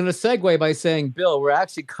 I was going to segue by saying, Bill, we're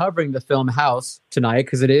actually covering the film House tonight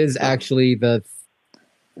because it is actually the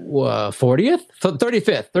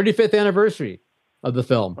 35th anniversary of the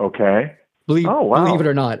film. Okay. Believe it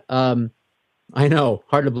or not. I know,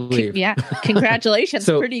 hard to believe. Yeah. Congratulations.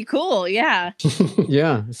 So- Pretty cool. Yeah.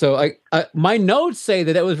 Yeah. So I my notes say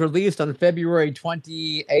that it was released on February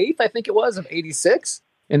 28th, I think it was, of 86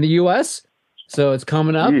 in the US. So it's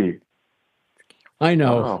coming up. Gee. I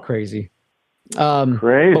know. Wow. Crazy.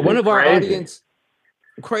 Crazy. But one of our audience,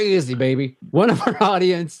 crazy, baby. One of our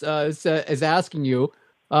audience is asking you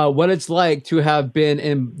what it's like to have been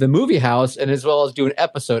in the movie House and as well as do an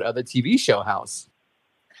episode of the TV show House.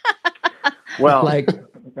 Well,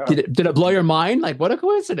 did it blow your mind? Like, what a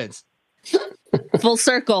coincidence. Full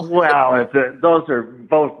circle. Well, those are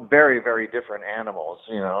both very, very different animals,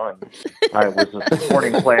 And I was a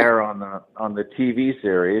supporting player on the TV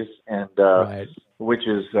series, and which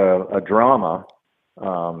is a drama,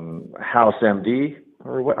 House MD,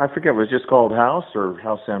 or what, I forget. Was it just called House or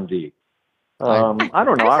House MD? I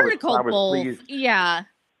don't know. I've heard it called I was both. pleased. Yeah.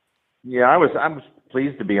 Yeah, I was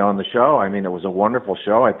pleased to be on the show. I mean, it was a wonderful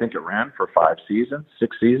show. I think it ran for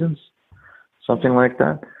 6 seasons, something like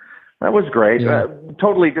that. That was great. Yeah.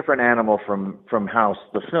 Totally different animal from House,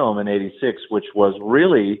 the film in '86, which was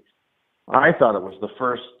really, I thought it was the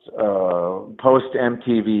first post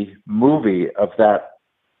MTV movie of that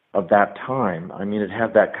time. I mean, it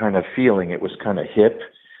had that kind of feeling. It was kind of hip.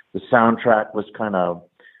 The soundtrack was kind of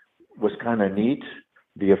neat.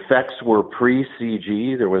 The effects were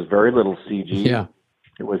pre-CG. There was very little CG. Yeah.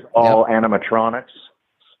 It was all animatronics,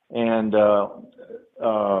 and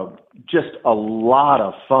just a lot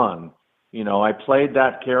of fun. You know, I played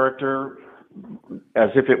that character as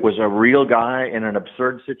if it was a real guy in an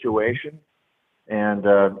absurd situation, and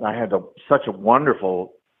I had such a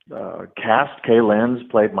wonderful cast. Kay Lenz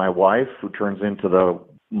played my wife, who turns into the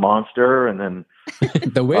monster, and then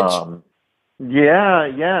The witch.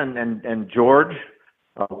 and George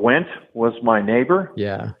Wendt was my neighbor.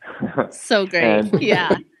 Yeah. So great. And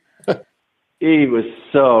Yeah. He was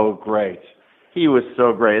so great. He was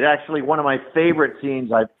so great. Actually, one of my favorite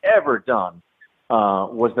scenes I've ever done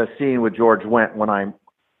was the scene with George Wendt when I'm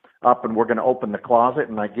up and we're going to open the closet,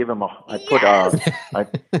 and I give him I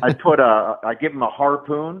give him a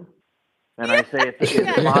harpoon, and I say it's in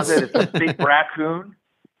the closet. It's a big raccoon.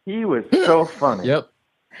 He was so funny. Yep.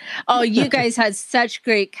 Oh, you guys had such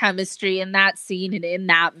great chemistry in that scene and in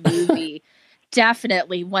that movie.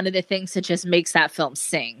 Definitely one of the things that just makes that film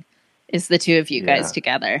sing is the two of you guys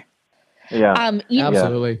together. Yeah.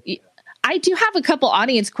 Absolutely. I do have a couple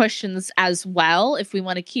audience questions as well, if we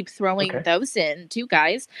want to keep throwing those in too,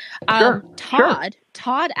 guys. Sure. Todd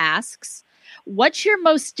asks, what's your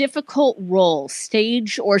most difficult role,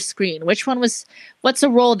 stage or screen? What's a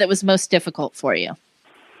role that was most difficult for you?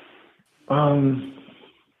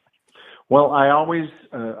 Well, I always,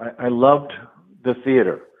 I loved the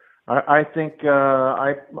theater. I think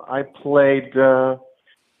I played,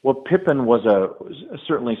 well, Pippin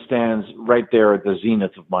certainly stands right there at the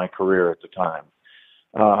zenith of my career at the time.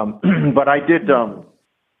 But I did the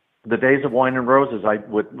Days of Wine and Roses.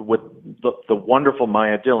 With the wonderful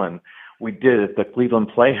Maya Dillon, we did at the Cleveland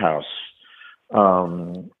Playhouse,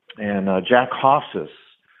 and Jack Hofsis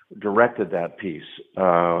directed that piece.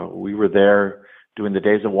 We were there doing the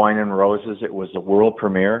Days of Wine and Roses. It was a world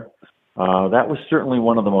premiere. That was certainly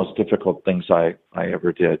one of the most difficult things I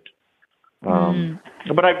ever did.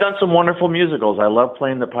 But I've done some wonderful musicals. I love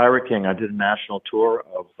playing the Pirate King. I did a national tour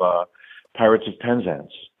of Pirates of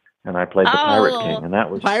Penzance, and I played the Pirate King, and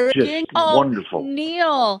that was just wonderful.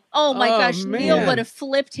 Neil. Oh my gosh, man. Neil would have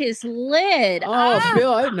flipped his lid. Oh,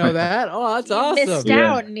 Phil, I didn't know that. Oh, that's awesome. Missed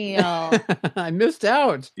out, Neil. I missed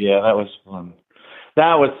out. Yeah, that was fun.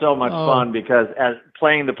 That was so much fun because as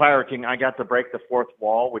playing the Pirate King, I got to break the fourth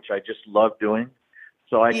wall, which I just love doing.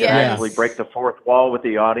 So I could actually break the fourth wall with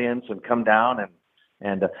the audience and come down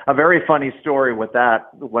and a very funny story with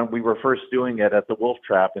that. When we were first doing it at the Wolf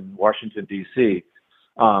Trap in Washington, D.C.,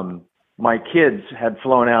 my kids had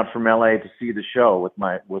flown out from L.A. to see the show with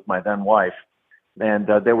my then wife, and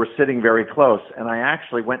they were sitting very close. And I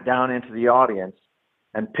actually went down into the audience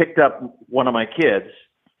and picked up one of my kids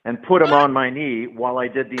and put him on my knee while I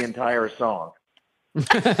did the entire song.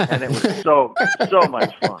 And it was so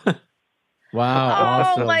much fun.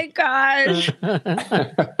 Wow. Oh my gosh. That's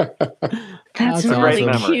a great really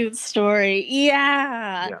memory. cute story.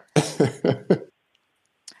 Yeah.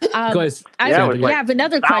 I have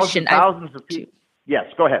another question. Thousands of people.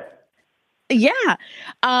 Yes, go ahead. Yeah.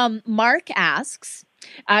 Mark asks,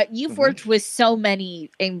 you've worked with so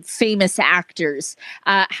many famous actors.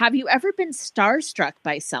 Have you ever been starstruck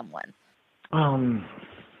by someone?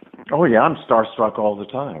 Oh yeah, I'm starstruck all the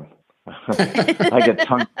time.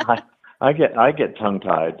 I get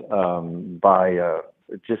tongue-tied by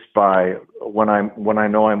when I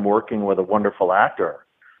know I'm working with a wonderful actor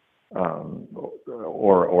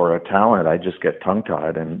or a talent. I just get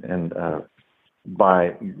tongue-tied and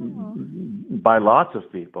by lots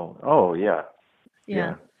of people. Oh yeah.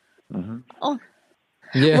 Mm-hmm. Oh.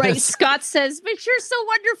 Yes. Right. Scott says, but you're so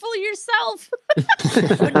wonderful yourself.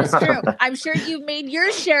 Which is true. I'm sure you've made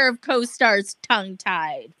your share of co-stars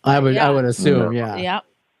tongue-tied. I would assume, Yeah.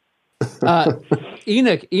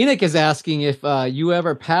 Enoch is asking if you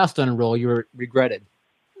ever passed on a role you regretted.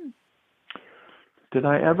 Did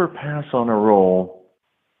I ever pass on a role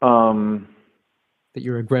that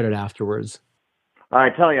you regretted afterwards? I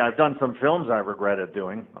tell you, I've done some films I regretted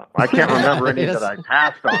doing. I can't remember any that I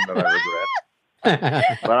passed on that I regret.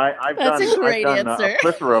 But I've done a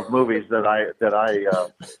plethora of movies that I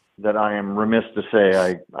am remiss to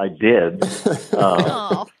say I did.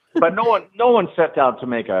 But no one sets out to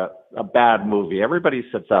make a bad movie. Everybody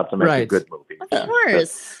sets out to make a good movie. Of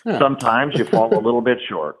course. Sometimes you fall a little bit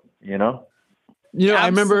short, you know? You know,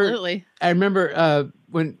 Absolutely. I remember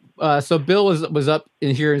when so Bill was up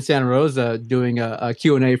in here in Santa Rosa doing a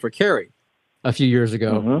Q&A for Carrie a few years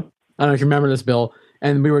ago. Mm-hmm. I don't know if you remember this, Bill.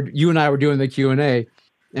 And you and I were doing the Q&A,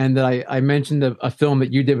 and I mentioned a film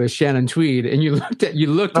that you did with Shannon Tweed, and you looked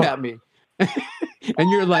at me, and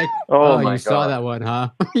you're like, "Oh, you saw that one, huh?"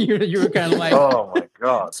 you were kind of like, "Oh my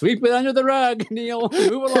God, sweep it under the rug, Neil,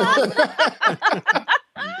 move along."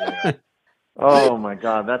 Yeah. Oh my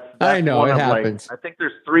God, that's I know, one it of happens. I think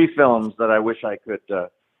there's 3 films that I wish I could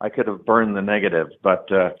have burned the negatives, but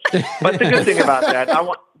the good thing about that,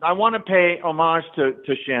 I want to pay homage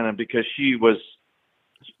to Shannon, because she was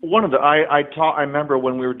one of the I remember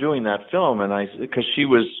when we were doing that film, because she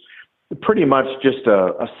was pretty much just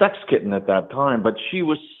a sex kitten at that time, but she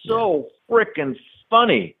was so freaking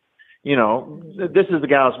funny. This is the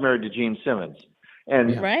gal who's married to Gene Simmons.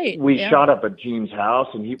 And we shot up at Gene's house,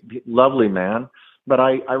 and he lovely man. But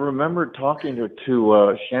I remember talking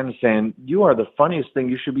to Shannon saying, "You are the funniest thing.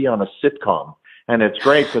 You should be on a sitcom." And it's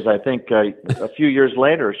great, because I think a few years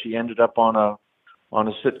later she ended up on a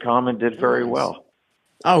sitcom and did very well.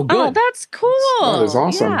 Oh, good. Oh, that's cool. That is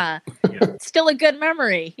awesome. Yeah. Still a good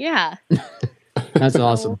memory. Yeah. That's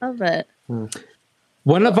awesome. I love it.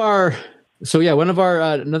 One of our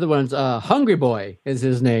another one's Hungry Boy is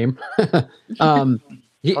his name.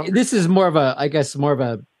 This is more of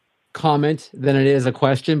a comment than it is a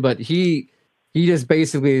question, but he just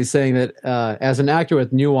basically is saying that as an actor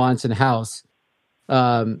with nuance and house,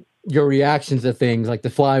 your reactions to things like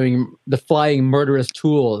the flying murderous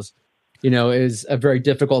tools, is a very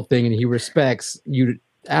difficult thing, and he respects you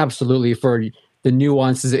absolutely for the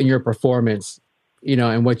nuances in your performance,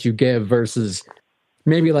 and what you give versus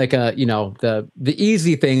maybe like the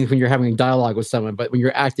easy things when you're having dialogue with someone, but when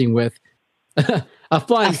you're acting with a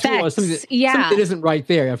flying tool, something that isn't right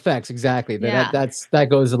there. Effects, exactly. That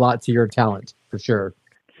goes a lot to your talent for sure.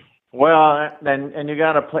 Well, and you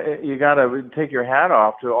gotta take your hat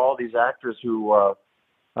off to all these actors who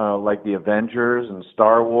like the Avengers and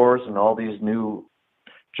Star Wars and all these new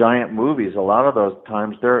giant movies. A lot of those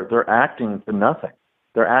times they're acting to nothing.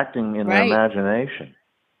 They're acting in their imagination,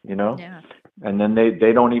 Yeah. And then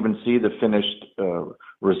they don't even see the finished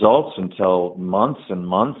results until months and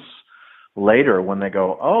months later, when they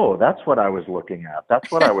go, "Oh, that's what I was looking at. That's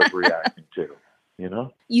what I was reacting to."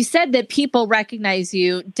 You said that people recognize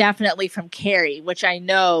you definitely from Carrie, which I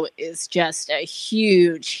know is just a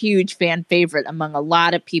huge, huge fan favorite among a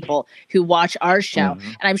lot of people who watch our show. Mm-hmm.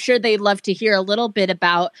 And I'm sure they'd love to hear a little bit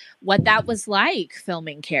about what that was like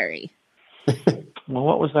filming Carrie. Well,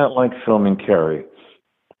 what was that like filming Carrie?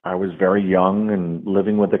 I was very young and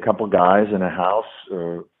living with a couple guys in a house,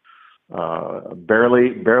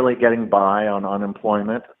 barely getting by on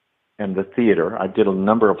unemployment and the theater. I did a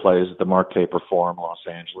number of plays at the Mark Taper Forum, Los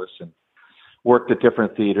Angeles, and worked at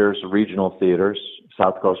different theaters, regional theaters,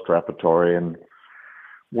 South Coast Repertory, and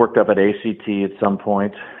worked up at ACT at some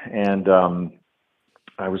point. And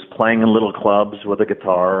I was playing in little clubs with a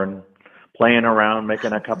guitar and playing around,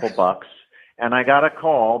 making a couple bucks. And I got a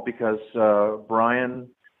call because Brian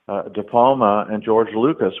De Palma and George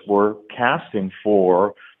Lucas were casting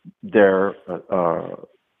for their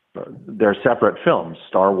separate films.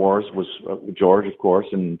 Star Wars was George, of course,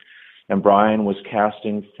 and Brian was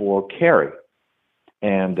casting for Carrie.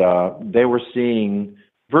 And they were seeing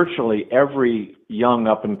virtually every young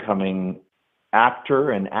up-and-coming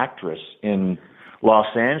actor and actress in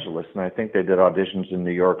Los Angeles, and I think they did auditions in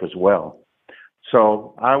New York as well.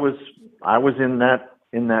 So I was in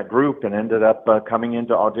that group and ended up coming in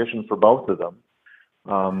to audition for both of them.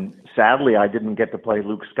 Sadly, I didn't get to play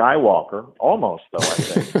Luke Skywalker. Almost, though, I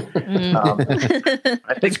think.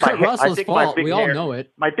 I think it's Kurt Russell's fault. We all know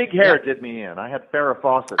it. My big hair did me in. I had Farrah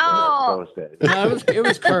Fawcett those days. No, it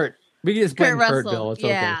was Kurt. We can just blame Kurt, Russell. Bill. It's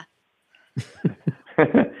okay.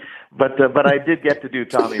 But I did get to do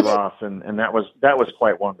Tommy Ross, and that was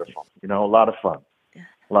quite wonderful. A lot of fun.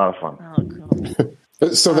 A lot of fun. Oh,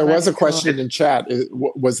 cool. So there was a question in chat.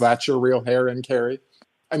 Was that your real hair in Carrie?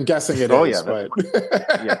 I'm guessing it is. Yeah, but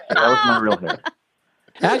yes, that was my real hair.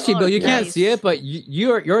 Actually, Bill, you can't see it, but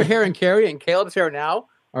your hair and Carrie and Caleb's hair now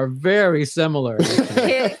are very similar.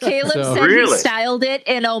 Caleb said he styled it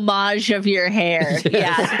in homage of your hair.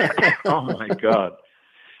 Yeah. Oh my god.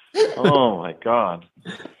 Well,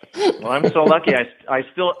 I'm so lucky.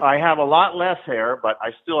 I have a lot less hair, but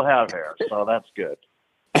I still have hair, so that's good.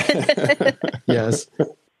 Yes.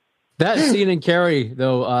 That scene in Carrie,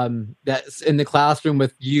 though, that's in the classroom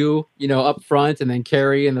with you, up front, and then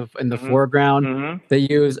Carrie in the foreground. Mm-hmm. They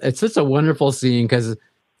use it's just a wonderful scene because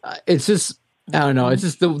it's just I don't know, it's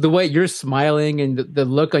just the way you're smiling and the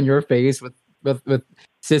look on your face with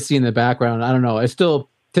Sissy in the background. I don't know. It's still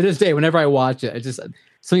to this day, whenever I watch it,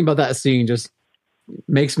 something about that scene just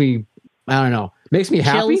makes me, I don't know, makes me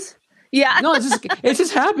happy. Chills. Yeah. No, it's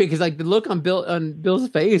just happy because like the look on Bill's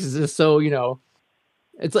face is just so,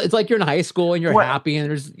 it's like you're in high school and you're happy and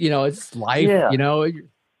there's, it's life,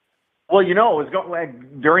 Well, it was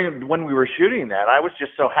during when we were shooting that, I was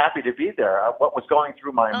just so happy to be there. What was going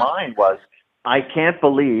through my mind was, I can't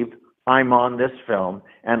believe I'm on this film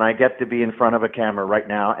and I get to be in front of a camera right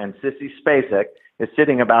now. And Sissy Spacek is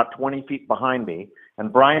sitting about 20 feet behind me,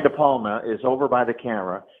 and Brian De Palma is over by the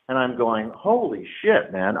camera, and I'm going, holy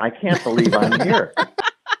shit, man! I can't believe I'm here.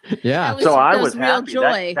 Yeah. So I was real happy.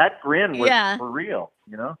 joy. That grin was for real,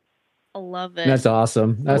 I love it. That's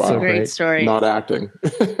awesome. That's so great story. Not acting.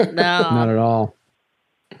 No, not at all.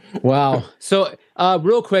 Wow. So,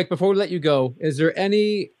 real quick before we let you go, is there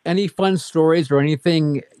any fun stories or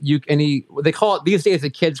anything they call it these days? The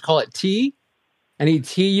kids call it tea. Any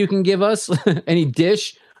tea you can give us? Any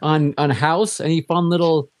dish on House? Any fun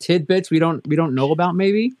little tidbits we don't know about?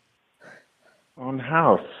 Maybe on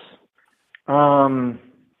House.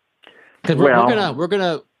 Because we're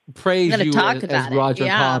gonna praise you as Roger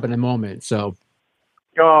Cobb in a moment. So.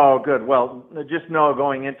 Oh, good. Well, just know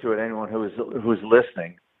going into it, anyone who's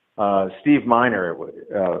listening, Steve Miner,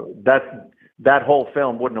 that whole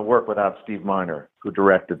film wouldn't have worked without Steve Miner, who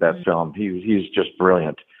directed that film. He's just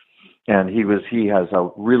brilliant, and he has a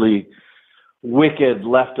really wicked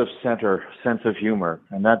left of center sense of humor,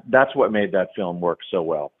 and that's what made that film work so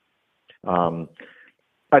well.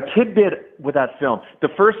 A tidbit with that film: the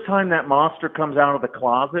first time that monster comes out of the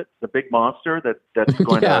closet, the big monster that's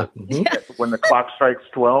going to when the clock strikes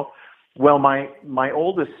 12. Well, my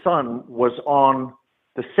oldest son was on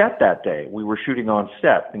the set that day. We were shooting on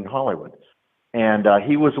set in Hollywood, and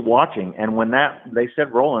he was watching. And when they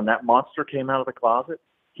said Roland, that monster came out of the closet,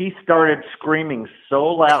 he started screaming so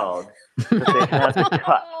loud that they had to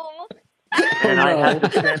cut. And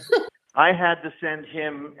I had to send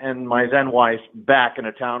him and my then wife back in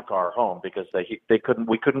a town car home because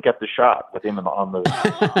we couldn't get the shot with him on the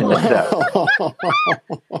set.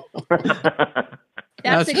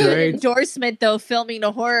 That's a good endorsement, though. Filming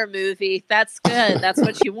a horror movie, that's good. That's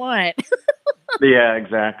what you want. Yeah,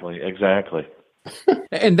 exactly.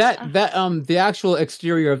 And that the actual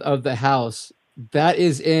exterior of the house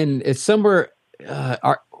it's somewhere.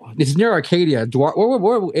 It's near Arcadia.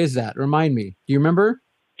 Where is that? Remind me. Do you remember?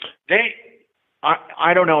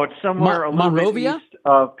 I don't know. It's somewhere a little Monrovia? bit east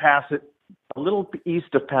of a little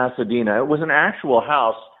east of Pasadena. It was an actual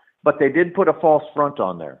house, but they did put a false front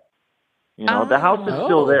on there. The house is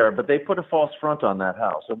still there, but they put a false front on that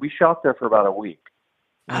house. And we shot there for about a week.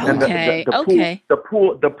 Okay. And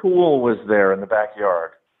the pool was there in the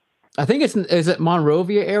backyard. I think is it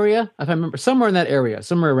Monrovia area? If I remember, somewhere in that area,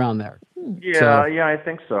 somewhere around there. Yeah, I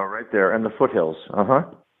think so. Right there, and the foothills.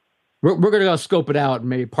 We're gonna go scope it out and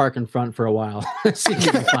maybe park in front for a while, see if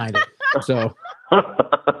we can find it. So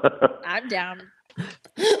I'm down.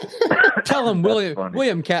 Tell them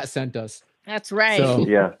William Katt sent us. That's right. So,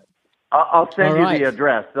 yeah, I'll send you the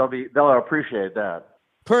address. They'll appreciate that.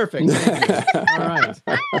 Perfect. All right.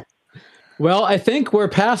 Well, I think we're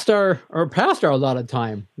past our allotted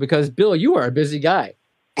time because Bill, you are a busy guy,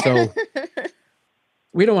 so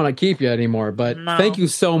we don't want to keep you anymore. But thank you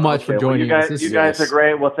so much for joining us. You guys are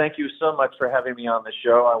great. Well, thank you so much for having me on the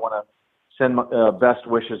show. I want to send best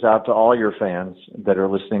wishes out to all your fans that are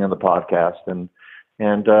listening on the podcast, and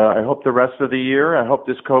I hope the rest of the year. I hope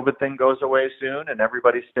this COVID thing goes away soon, and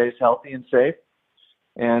everybody stays healthy and safe.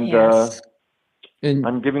 And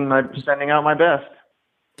I'm sending out my best.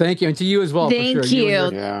 Thank you, and to you as well. Thank for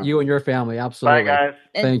sure. you. You and your family, absolutely. Bye, guys.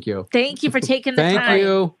 Thank you. Thank you for taking the time. Thank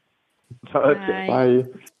you. Okay. Bye.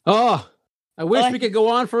 Oh, I wish we could go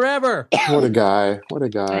on forever. What a guy.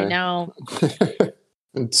 I know.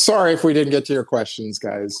 And sorry if we didn't get to your questions,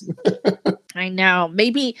 guys. I know.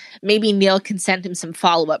 Maybe Neil can send him some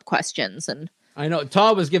follow-up questions. And I know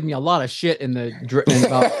Todd was giving me a lot of shit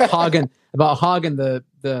about hogging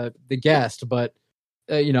the guest, but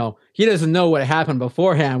he doesn't know what happened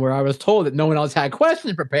beforehand. Where I was told that no one else had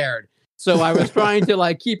questions prepared, so I was trying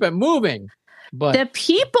to keep it moving. But the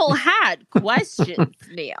people had questions,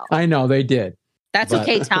 Neil. I know they did. That's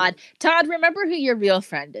okay, Todd. Todd, remember who your real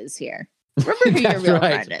friend is here. Remember who your real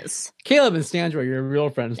friend is. Caleb and Sandra are your real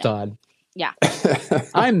friends, Todd. Yeah.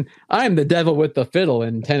 I'm the devil with the fiddle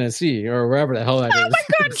in Tennessee or wherever the hell that is. Oh my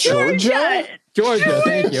God, Georgia!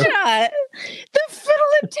 Thank you. The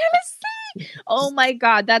fiddle in Tennessee. Oh my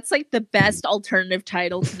God, that's like the best alternative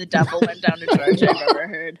title to The Devil Went Down to Georgia I've ever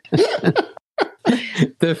heard.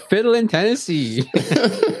 The fiddle in Tennessee.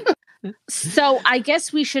 So I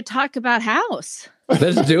guess we should talk about House.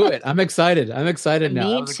 Let's do it. I'm excited. I'm excited now.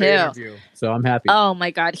 Me That was a great too. interview. So I'm happy. Oh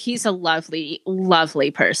my God. He's a lovely,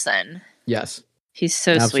 lovely person. Yes. He's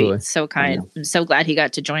so Absolutely. sweet, so kind. I'm so glad he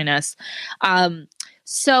got to join us.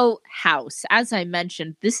 So House, as I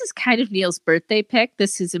mentioned, this is kind of Neil's birthday pick.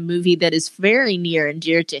 This is a movie that is very near and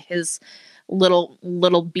dear to his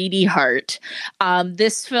little beady heart.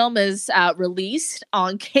 This film is released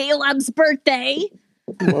on Caleb's birthday,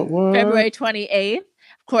 What? February 28th.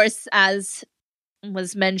 Of course, as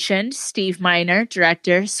was mentioned, Steve Miner,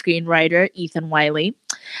 director, screenwriter, Ethan Wiley.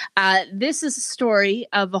 This is a story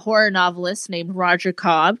of a horror novelist named Roger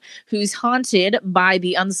Cobb, who's haunted by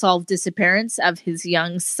the unsolved disappearance of his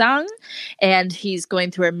young son, and he's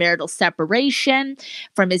going through a marital separation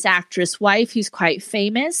from his actress wife, who's quite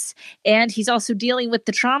famous, and he's also dealing with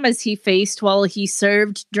the traumas he faced while he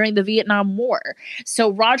served during the Vietnam War.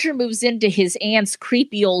 So Roger moves into his aunt's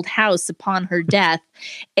creepy old house upon her death,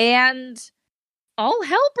 and all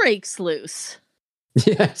hell breaks loose.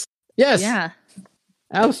 Yes. Yes. Yeah.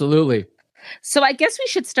 Absolutely. So I guess we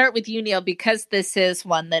should start with you, Neil, because this is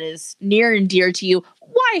one that is near and dear to you.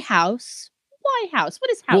 Why House? Why House?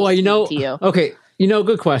 What is House Well, mean to you? Okay,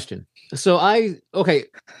 good question. So I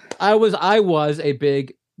was a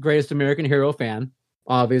big Greatest American Hero fan.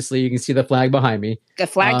 Obviously, you can see the flag behind me. The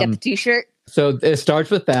flag, got the T-shirt. So it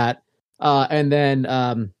starts with that, and then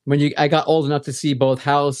when I got old enough to see both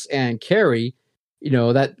House and Carrie,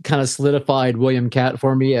 that kind of solidified William Katt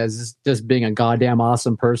for me as just being a goddamn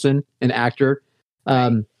awesome person, an actor.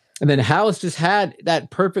 And then House just had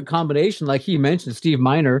that perfect combination, like he mentioned, Steve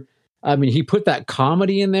Miner. I mean, he put that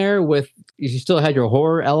comedy in there with, you still had your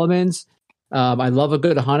horror elements. I love a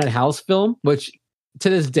good haunted house film, which to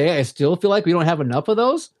this day, I still feel like we don't have enough of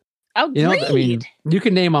those. Agreed. I mean, you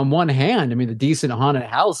can name on one hand, the decent haunted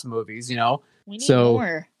house movies, We need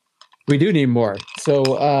more. We do need more.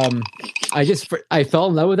 So I fell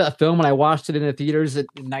in love with that film when I watched it in the theaters in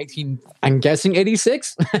I'm guessing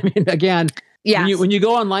 86. I mean, again, when you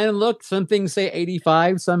go online and look, some things say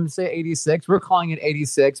 85, some say 86. We're calling it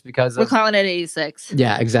 86 because we're calling it 86.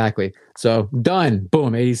 Yeah, exactly. So done.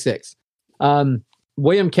 Boom, 86.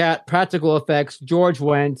 William Katt, practical effects, George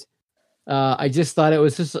Wendt. I just thought it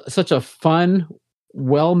was just such a fun,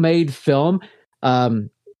 well-made film.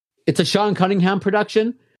 It's a Sean Cunningham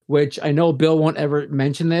production, which I know Bill won't ever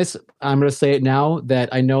mention this. I'm going to say it now that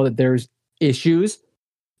I know that there's issues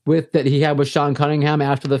that he had with Sean Cunningham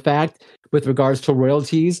after the fact with regards to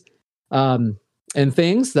royalties and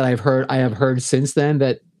things that I have heard since then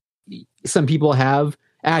that some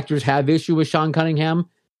actors have issue with Sean Cunningham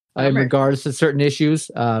in regards to certain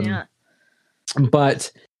issues.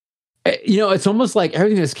 But it's almost like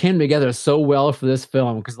everything just came together so well for this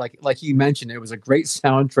film because like you mentioned, it was a great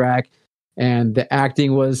soundtrack. And the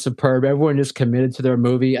acting was superb. Everyone just committed to their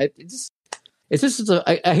movie. I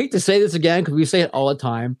hate to say this again because we say it all the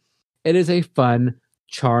time. It is a fun,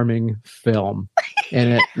 charming film,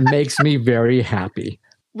 and it makes me very happy.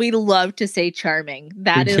 We love to say charming.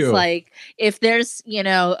 That is like, if there's,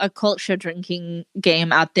 a cult show drinking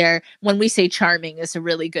game out there, when we say charming is a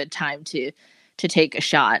really good time to take a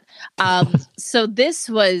shot. So this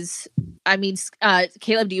was,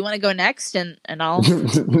 Caleb, do you want to go next? And I'll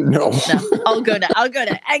no, I'll go next.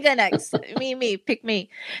 I go next. Pick me.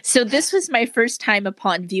 So this was my first time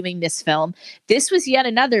upon viewing this film. This was yet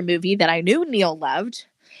another movie that I knew Neil loved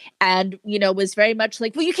and, was very much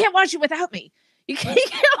like, well, you can't watch it without me. You can't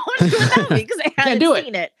watch it without me because I hadn't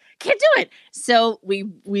seen it. Can't do it. So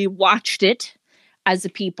we watched it as a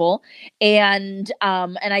people, and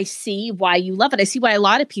I see why you love it. I see why a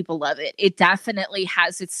lot of people love it. It definitely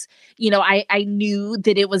has its, I knew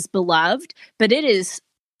that it was beloved, but it is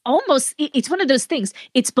almost, it's one of those things.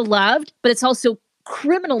 It's beloved, but it's also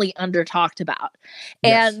criminally under talked about.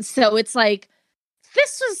 Yes. And so it's like,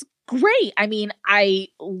 this was great. I mean, I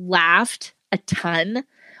laughed a ton,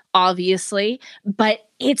 obviously, but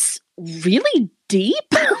it's really deep.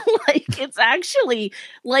 It's actually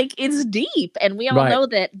it's deep, and we all know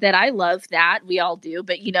that I love that. We all do.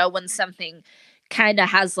 But when something kind of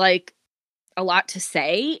has a lot to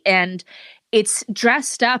say, and it's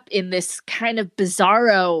dressed up in this kind of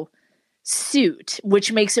bizarro suit,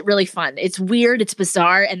 which makes it really fun. It's weird, it's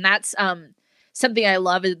bizarre, and that's something I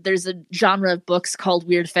love. There's a genre of books called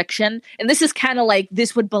weird fiction, and this is kind of like,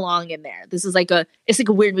 this would belong in there. This is it's like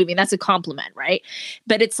a weird movie, and that's a compliment, right?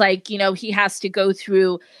 But it's he has to go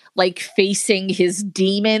through facing his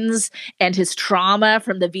demons and his trauma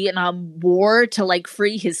from the Vietnam War to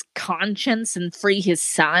free his conscience and free his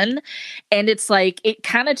son. And it's it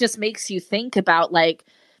kind of just makes you think about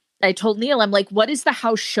I told Neil, I'm what does the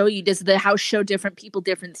house show you? Does the house show different people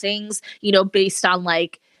different things, based on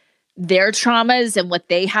their traumas and what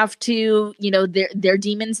they have to, their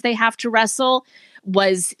demons they have to wrestle.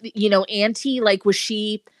 Was, Auntie, like, was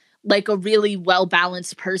she like a really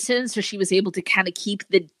well-balanced person, so she was able to kind of keep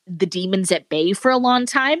the demons at bay for a long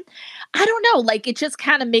time? I don't know, like, it just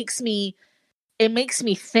kind of makes me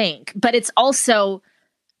think, but it's also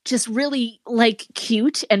just really, like,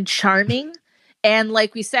 cute and charming, and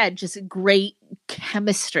like we said, just great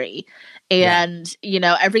chemistry, and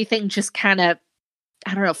everything just kind of,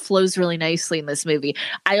 I don't know, flows really nicely in this movie.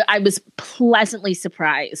 I was pleasantly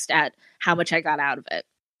surprised at how much I got out of it.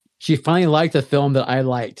 She finally liked a film that I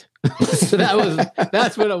liked. So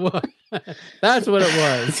that's what it was. That's what it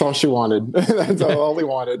was. That's all she wanted. That's all we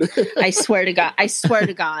wanted. I swear to God. We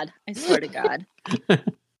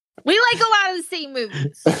like a lot of the same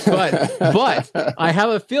movies. But I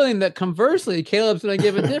have a feeling that conversely, Caleb's going to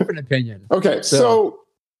give a different opinion. Okay, so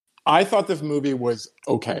I thought this movie was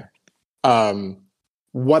okay.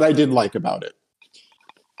 What I did like about it,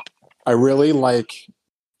 I really like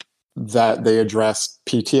that they addressed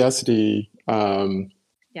PTSD.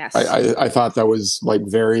 Yes. I thought that was like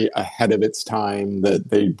very ahead of its time, that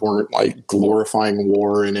they weren't like glorifying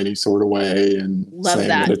war in any sort of way and saying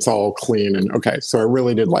that it's all clean. And okay, so I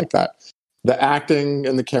really did like that. The acting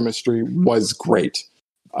and the chemistry was great.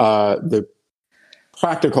 The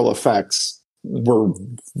practical effects were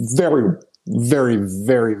very, very,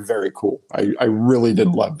 very, very cool. I really did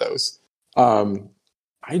love those.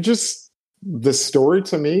 The story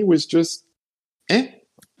to me was just,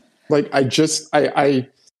 like, I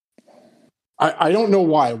don't know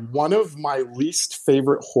why. One of my least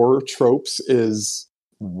favorite horror tropes is,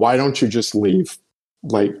 why don't you just leave?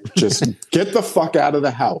 Like, just get the fuck out of the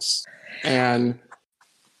house. And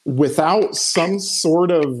without some sort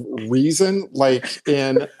of reason, like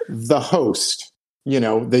in The Host,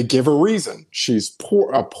 they give a reason. She's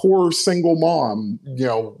a poor single mom,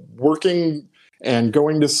 working and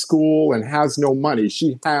going to school and has no money.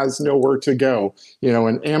 She has nowhere to go. In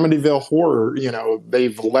Amityville Horror,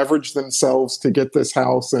 they've leveraged themselves to get this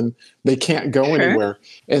house and they can't go anywhere.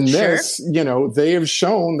 And this, they have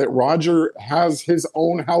shown that Roger has his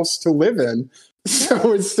own house to live in.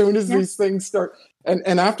 So as soon as these things start,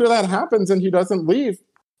 and after that happens and he doesn't leave,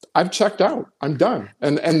 I've checked out. I'm done.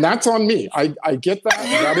 And that's on me. I get that.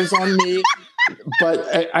 That is on me.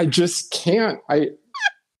 But I just can't.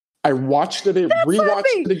 I watched it, rewatched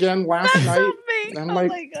it again last night. And I'm like,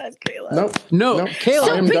 my God, Caleb. No,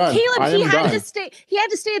 Caleb. I am done. Caleb, he had to stay. He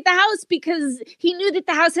had to stay at the house because he knew that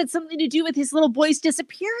the house had something to do with his little boy's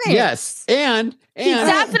disappearance. Yes, and he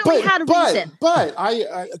definitely had a reason. But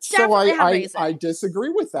I disagree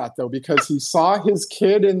with that though, because he saw his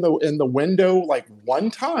kid in the window like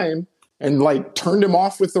one time and like turned him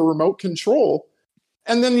off with the remote control,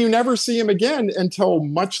 and then you never see him again until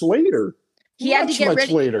much later. He had to get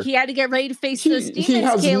ready to face those demons. He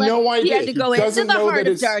has Caleb. no idea. He had to go into the heart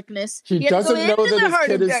of darkness. He doesn't know that his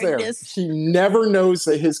kid is there. He never knows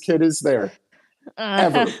that his kid is there.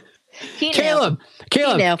 Ever. Caleb.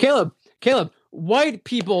 White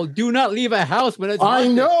people do not leave a house when it's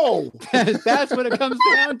haunted. I know. That's what it comes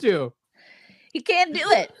down to. He can't do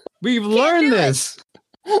it. We've learned this.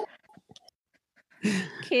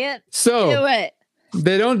 Can't do it.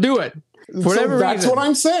 They don't do it. So that's what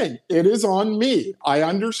I'm saying. It is on me. I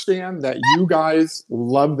understand that you guys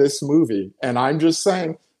love this movie. And I'm just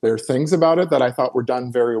saying there are things about it that I thought were done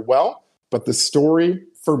very well. But the story,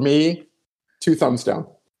 for me, 2 thumbs down.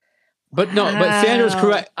 But Sandra's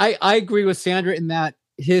correct. I agree with Sandra in that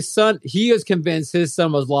his son, he is convinced his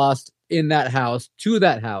son was lost in that house, to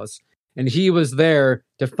that house. And he was there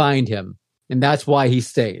to find him. And that's why he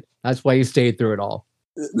stayed. That's why he stayed through it all.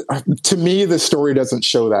 To me, the story doesn't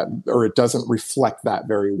show that, or it doesn't reflect that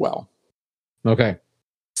very well. Okay.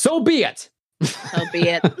 So be it.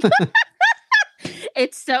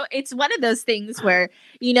 It's one of those things where,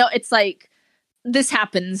 it's like, this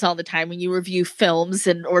happens all the time when you review films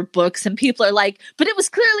or books, and people are like, but it was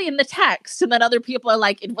clearly in the text. And then other people are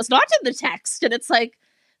like, it was not in the text. And it's like,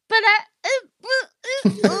 but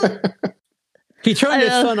he turned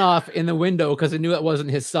his son off in the window because he knew it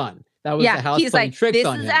wasn't his son. That was the house playing tricks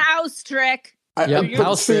on him. This is a house trick.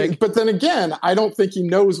 House trick. But then again, I don't think he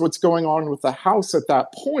knows what's going on with the house at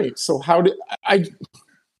that point. So how did I...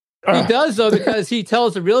 He does, though, because he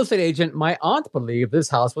tells the real estate agent, my aunt believed this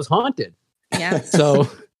house was haunted. Yeah. So,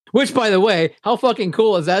 which, by the way, how fucking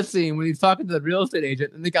cool is that scene when he's talking to the real estate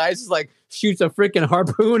agent and the guy just like shoots a freaking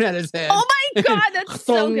harpoon at his head? Oh my God, that's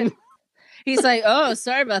so good. He's like, "Oh,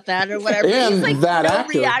 sorry about that," or whatever. And he's like, that no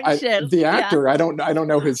actor, reaction. the actor, I don't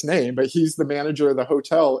know his name, but he's the manager of the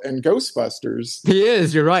hotel in Ghostbusters. He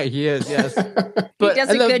is. You're right. He is. Yes. But he does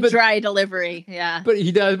a good dry delivery. Yeah. But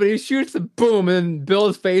he does. But he shoots the boom, and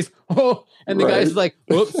Bill's face. Oh, and the guy's like,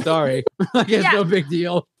 "Whoops, sorry." Like it's no big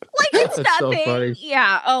deal. Like it's That's nothing. So funny.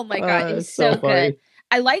 Yeah. Oh my god, it was so good.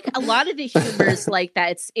 I like a lot of the humors like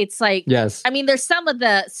that. It's like, yes. I mean, there's some of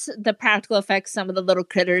the practical effects, some of the little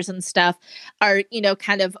critters and stuff are,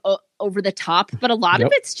 kind of over the top, but a lot of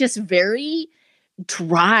it's just very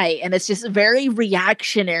dry, and it's just very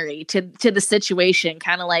reactionary to the situation,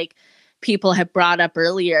 kind of like people have brought up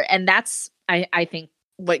earlier. And that's, I think,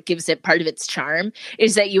 what gives it part of its charm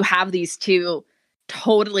is that you have these two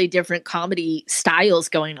totally different comedy styles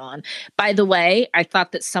going on. By the way, I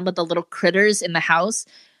thought that some of the little critters in the house,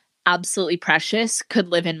 absolutely precious, could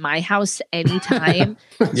live in my house anytime.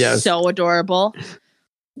 Yes. So adorable.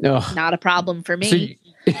 No, not a problem for me.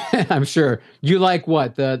 So I'm sure you like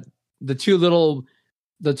what the two little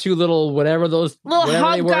whatever those little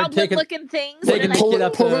hobgoblin looking things. Pulling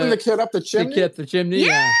the kid up the chimney. The kid up the chimney. Yes.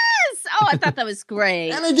 Yeah. Oh, I thought that was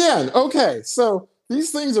great. And again, okay, so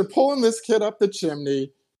these things are pulling this kid up the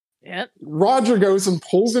chimney. Yep. Roger goes and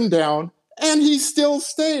pulls him down, and he still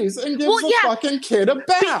stays and gives the fucking kid a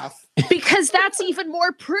bath. Because that's even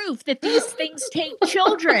more proof that these things take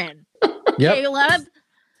children. Yep. Caleb,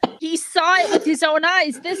 he saw it with his own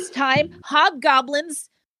eyes. This time, hobgoblins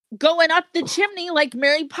going up the chimney like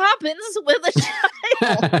Mary Poppins with a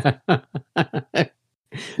child.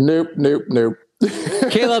 Nope.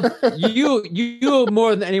 Caleb, you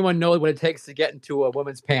more than anyone know what it takes to get into a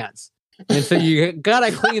woman's pants. And so you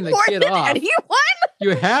gotta clean the kid off. Anyone?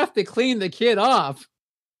 You have to clean the kid off.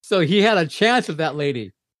 So he had a chance with that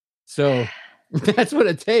lady. So that's what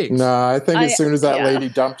it takes. No, I think as soon as that lady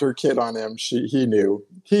dumped her kid on him, he knew.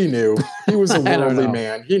 He was a worldly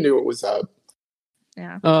man. He knew it was up.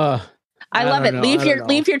 Yeah. I love it.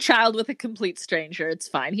 Leave your child with a complete stranger. It's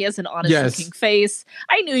fine. He has an honest looking face.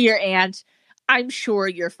 I knew your aunt. I'm sure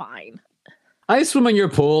you're fine. I swim in your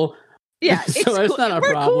pool. Yeah, so it's not a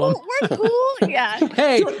problem. We're cool. Yeah.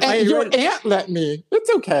 Hey, your aunt let me. It's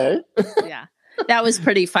okay. Yeah. That was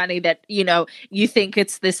pretty funny that, you think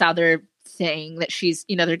it's this other thing that she's,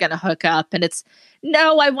 they're going to hook up, and it's,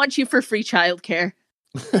 no, I want you for free childcare.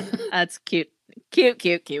 That's cute.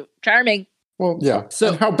 Cute. Charming. Well, yeah.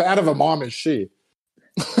 So how bad of a mom is she?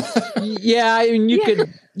 Yeah, I mean,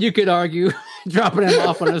 you could argue dropping him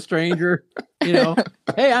off on a stranger.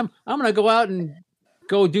 Hey, I'm gonna go out and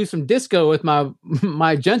go do some disco with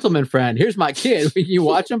my gentleman friend. Here's my kid. Will you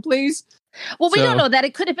watch him, please? Well, we don't know that.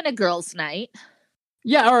 It could have been a girls' night.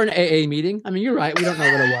 Yeah, or an AA meeting. I mean, you're right. We don't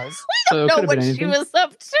know what it was. We don't know what she was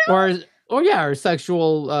up to. Or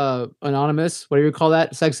sexual anonymous. What do you call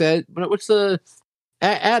that? Sex ed. What's the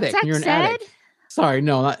addict? Sex You're an ed? addict. Sorry,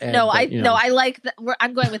 no, not ed. No, I like that.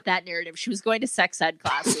 I'm going with that narrative. She was going to sex ed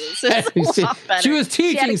classes. She was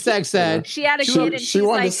teaching sex ed. She had a kid, and she's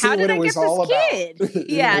like, "How did I get this kid?"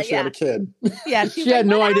 Yeah, she had a kid. Yeah, she had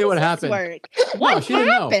no idea what happened. What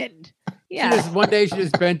happened? Yeah. One day she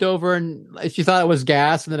just bent over and she thought it was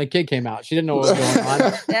gas, and then a kid came out. She didn't know what was going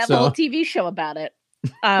on. They have a whole TV show about it.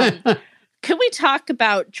 Can we talk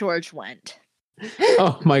about George Wendt?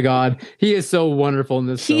 Oh my God. He is so wonderful in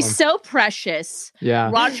this film. He's so precious. Yeah.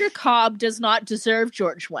 Roger Cobb does not deserve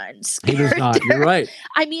George Wendt's He does not. You're right.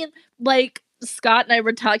 I mean, like Scott and I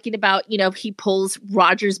were talking about, he pulls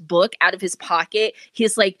Roger's book out of his pocket.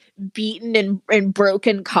 He's like beaten and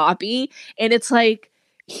broken copy. And it's like,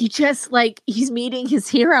 he just he's meeting his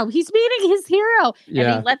hero. And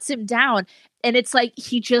he lets him down. And it's like,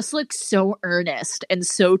 he just looks so earnest and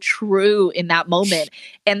so true in that moment.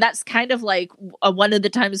 And that's kind of like one of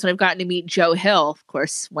the times when I've gotten to meet Joe Hill, of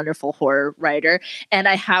course, wonderful horror writer. And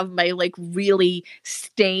I have my really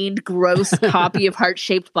stained, gross copy of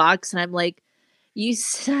Heart-Shaped Box. And I'm like, you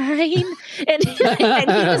sign? And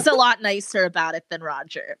he was a lot nicer about it than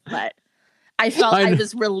Roger. But I felt I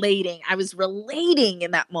was relating. I was relating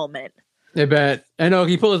in that moment. I bet. I know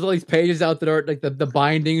he pulls all these pages out that are like the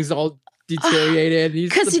bindings all deteriorated.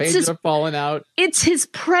 The pages are falling out. It's his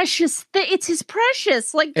precious. It's his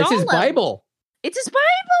precious. It's his Bible. It's his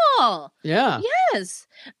Bible. Yeah. Yes.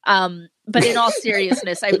 But in all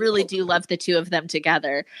seriousness, I really do love the two of them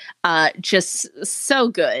together. Just so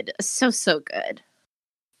good. So good.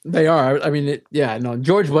 They are. I mean,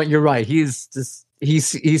 George Wendt, you're right. He's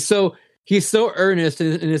so earnest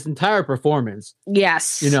in his entire performance.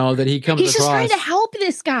 Yes. That he comes across. He's just trying to help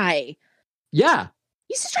this guy. Yeah.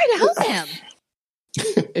 He's just trying to help him.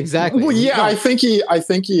 Exactly. Well, yeah, I think he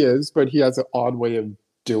is, but he has an odd way of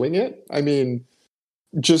doing it. I mean,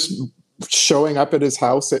 just showing up at his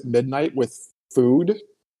house at midnight with food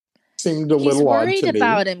seemed a He's little odd worried to me.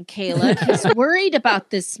 about him, Caleb. He's worried about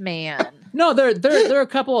this man. No, they're a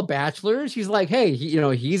couple of bachelors. He's like, hey,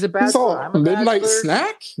 he's a bachelor. It's all I'm a midnight bachelor.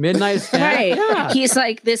 snack. Midnight snack. Right. Yeah. He's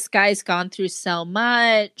like, this guy's gone through so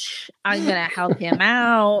much. I'm going to help him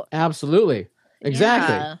out. Absolutely.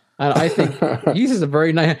 Exactly. Yeah. I think he's just a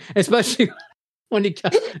very nice, especially when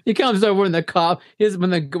he comes over and the cop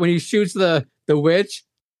when he shoots the witch,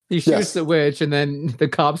 he shoots the witch, and then the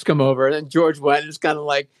cops come over, and then George Wendt just kind of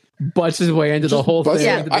like butts his way into the whole thing.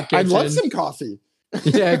 Yeah. I'd love some coffee.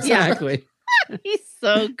 Yeah, exactly. Yeah. He's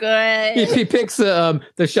so good. He picks the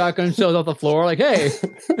shotgun shells off the floor, like, hey.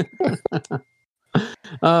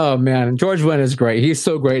 Oh man, George Wendt is great. He's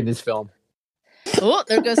so great in this film. Oh,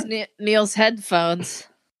 there goes Neil's headphones.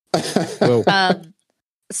 Whoa.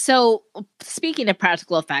 So speaking of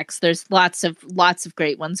practical effects, there's lots of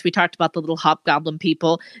great ones. We talked about the little hobgoblin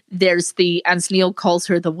people. There's as Neil calls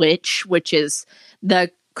her, the witch, which is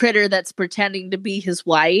the critter that's pretending to be his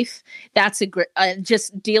wife. That's a great.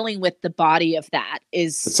 Just dealing with the body of that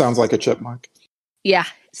is. It sounds like a chipmunk. Yeah,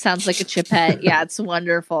 sounds like a chipette. Yeah, it's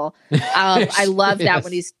wonderful. I love that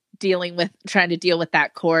when he's trying to deal with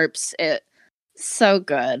that corpse. So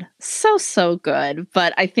good. So good.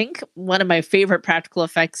 But I think one of my favorite practical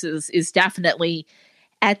effects is definitely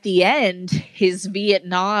at the end, his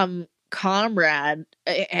Vietnam comrade,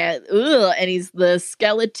 and he's the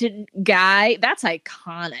skeleton guy. That's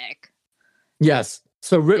iconic. Yes.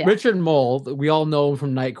 So Richard Mole, we all know him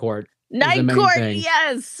from Night Court. Night Court,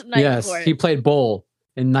 yes. Night Court. He played Bull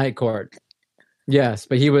in Night Court. Yes,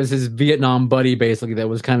 but he was his Vietnam buddy, basically, that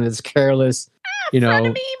was kind of this careless, Frenemy,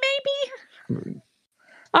 maybe?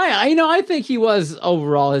 I think he was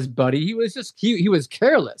overall his buddy. He was just he was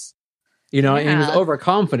careless, and he was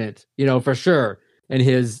overconfident, for sure. And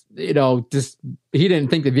his, just he didn't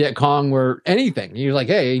think the Viet Cong were anything. He was like,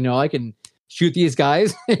 hey, I can shoot these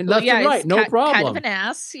guys left and right, no problem. Kind of an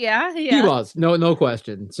ass, yeah. He was, no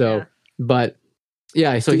question. So, but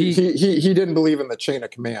yeah, so he didn't believe in the chain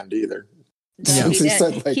of command either. No,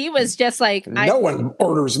 he was just like, no one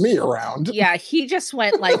orders me around. Yeah, he just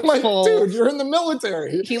went like full. Dude, you're in the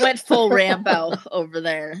military. He went full Rambo over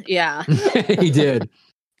there. Yeah, he did.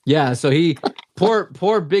 Yeah, so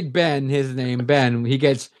poor Big Ben, his name Ben. He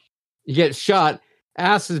gets shot.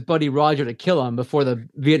 Asks his buddy Roger to kill him before the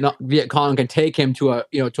Viet Cong can take him to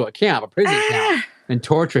a camp, a prison camp, and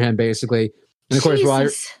torture him basically. And of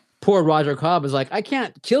course, poor Roger Cobb is like, I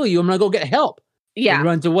can't kill you. I'm gonna go get help. Yeah. He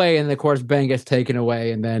runs away, and of course Ben gets taken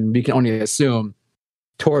away, and then we can only assume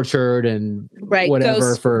tortured and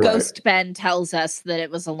whatever. Ghost Ben tells us that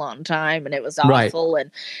it was a long time and it was awful,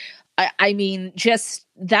 and I mean, just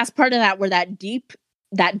that's part of that where that deep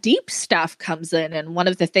stuff comes in, and one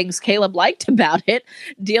of the things Caleb liked about it,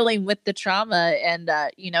 dealing with the trauma and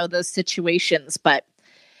those situations. But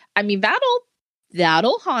I mean,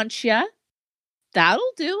 that'll haunt you.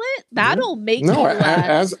 That'll do it. That'll make you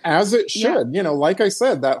as it should. Yeah. Like I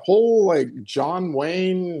said, that whole like John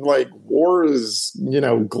Wayne war is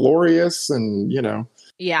glorious, and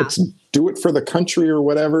let's do it for the country or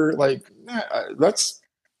whatever. Like that's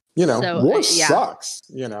war sucks.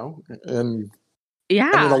 And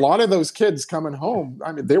yeah, I mean, a lot of those kids coming home,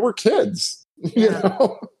 I mean, they were kids.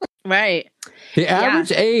 Right. The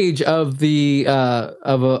average age of the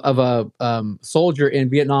of a soldier in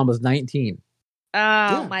Vietnam was 19.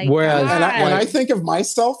 Oh my God. And I think of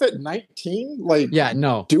myself at 19,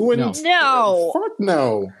 doing fuck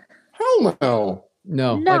no. Hell no.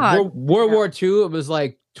 No. Like World War II, it was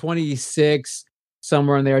like 26,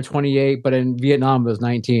 somewhere in there, 28, but in Vietnam it was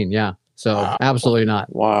 19. Yeah. So absolutely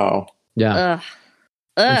not. Wow. Yeah.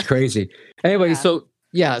 It's crazy. Anyway, so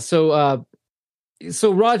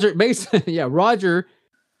Roger Roger,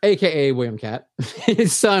 aka William Katt,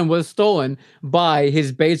 his son was stolen by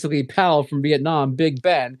his basically pal from Vietnam, Big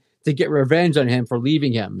Ben, to get revenge on him for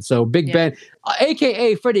leaving him. So Big Ben,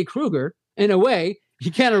 aka Freddy Krueger, in a way, he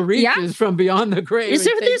kind of reaches from beyond the grave.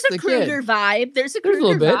 There's a Krueger vibe. There's a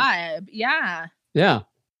Krueger vibe. Yeah. Yeah.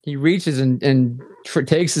 He reaches and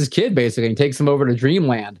takes his kid basically and takes him over to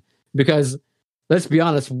Dreamland, because let's be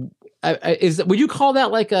honest, would you call that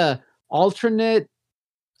like a alternate?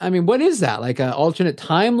 I mean, what is that? Like an alternate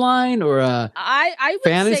timeline or I would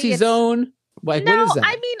fantasy zone? Like, what is that?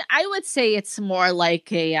 I mean, I would say it's more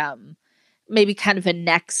like a maybe kind of a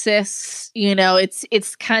nexus.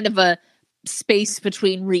 It's kind of a space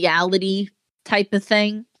between reality type of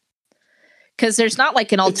thing, because there's not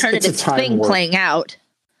like an alternative thing playing out.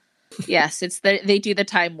 Yes, they do the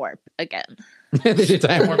time warp again. They do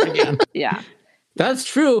time warp again. Yeah. That's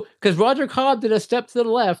true, because Roger Cobb did a step to the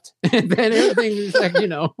left, and then everything is like,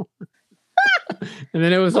 And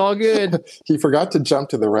then it was all good. He forgot to jump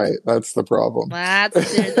to the right. That's the problem.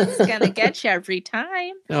 That's gonna get you every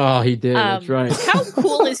time. Oh, he did. That's right. How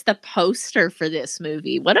cool is the poster for this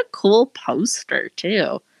movie? What a cool poster,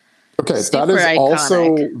 too. Okay, Super that is iconic.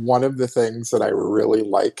 also one of the things that I really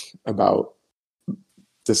like about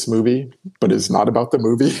this movie, but is not about the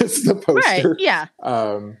movie. It's the poster. Right, yeah.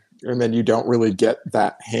 And then you don't really get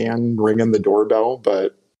that hand ringing the doorbell,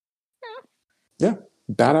 but yeah,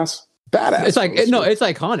 badass. It's like, poster. no, it's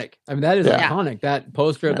iconic. I mean, that is Yeah. iconic. That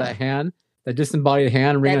poster of that hand, that disembodied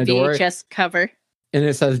hand ringing That a door. VHS cover. And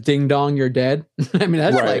it says "Ding dong, you're dead." I mean,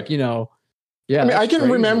 that's Right. like, yeah. I mean, I that's can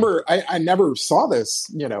crazy. remember, I never saw this,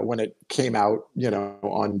 when it came out,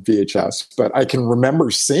 on VHS, but I can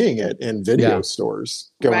remember seeing it in video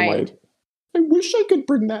stores going Right. like, I wish I could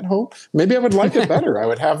bring that home. Maybe I would like it better. I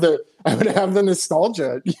would have the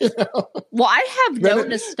nostalgia, Well, I have no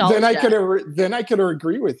nostalgia. Then I could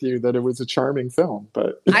agree with you that it was a charming film,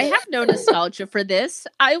 but I have no nostalgia for this.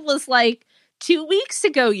 I was like 2 weeks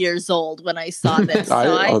ago years old when I saw this.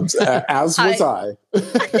 So as was I.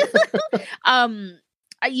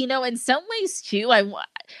 In some ways too,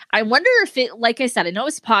 I wonder if it, like I said, I know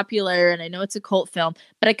it's popular and I know it's a cult film,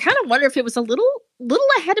 but I kind of wonder if it was a little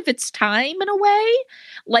ahead of its time in a way.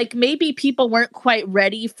 Like maybe people weren't quite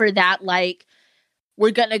ready for that. Like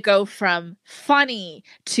we're gonna go from funny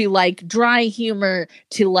to like dry humor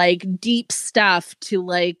to like deep stuff to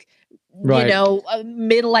like Right. a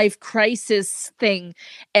midlife crisis thing,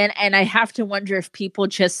 and I have to wonder if people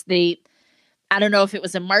I don't know if it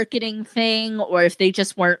was a marketing thing or if they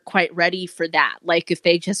just weren't quite ready for that. Like if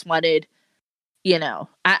they just wanted,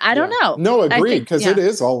 I don't know. No, agreed, because yeah. it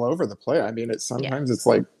is all over the place. I mean, it's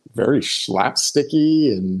like very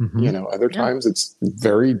slapsticky, and other times it's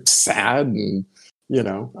very sad, and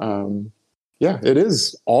it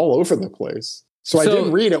is all over the place. So I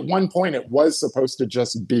did read at one point it was supposed to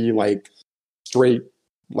just be like straight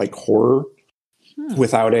like horror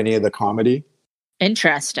without any of the comedy.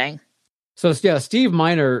 Interesting. So yeah, Steve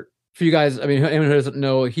Miner, for you guys, I mean, anyone who doesn't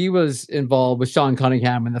know, he was involved with Sean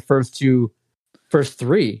Cunningham in the first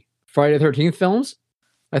three Friday the 13th films,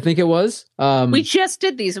 I think it was. We just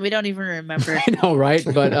did these and we don't even remember. I know, right?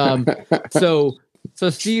 But so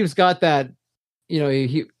Steve's got that,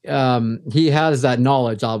 he has that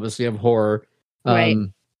knowledge, obviously, of horror. Right.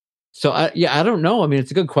 So I don't know. I mean, it's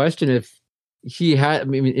a good question if he had. I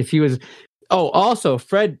mean, if he was. Oh, also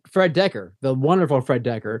Fred Decker, the wonderful Fred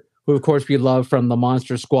Decker, who of course we love from the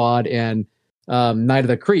Monster Squad and Night of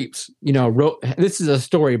the Creeps. Wrote this is a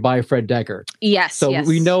story by Fred Decker. Yes. So yes.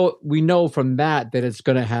 we know from that it's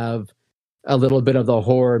going to have a little bit of the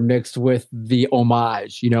horror mixed with the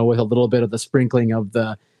homage. With a little bit of the sprinkling of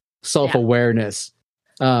the self-awareness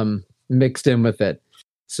mixed in with it.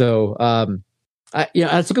 So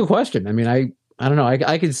that's a good question. I mean, I don't know.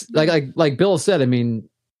 I could like Bill said. I mean,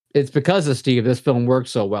 it's because of Steve this film worked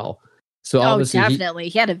so well. So obviously, definitely,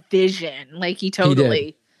 he had a vision. Like he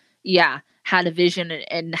totally, had a vision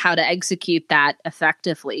and how to execute that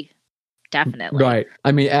effectively. Definitely, right.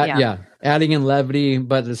 I mean, adding in levity,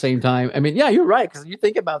 but at the same time, I mean, you're right, because you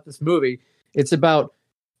think about this movie, it's about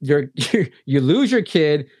you lose your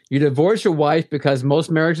kid, you divorce your wife because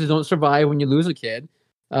most marriages don't survive when you lose a kid.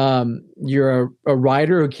 You're a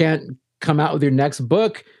writer who can't come out with your next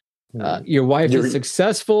book. Your wife is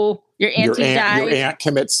successful. Your auntie dies. Your aunt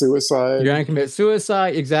commits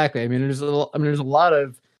suicide. Exactly. I mean, there's a lot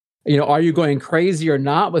of, are you going crazy or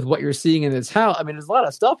not with what you're seeing in this house? I mean, there's a lot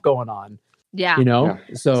of stuff going on. Yeah.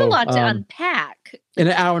 So it's a lot to unpack in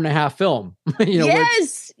an hour and a half film.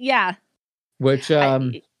 Yes. Which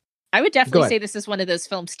I would definitely say this is one of those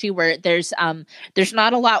films too where there's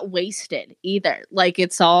not a lot wasted either. Like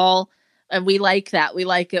it's all, and we like that. We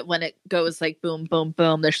like it when it goes like boom, boom,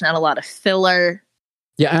 boom. There's not a lot of filler.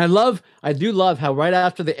 Yeah, and I do love how right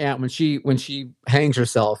after the aunt when she hangs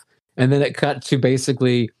herself, and then it cut to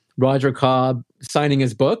basically Roger Cobb signing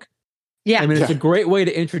his book. Yeah, I mean it's a great way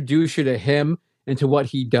to introduce you to him and to what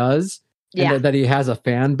he does, and that he has a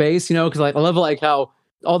fan base. Because like I love like how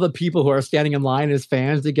all the people who are standing in line as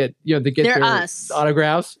fans to get their us.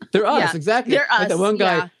 autographs. They're us, exactly. They're like us. That one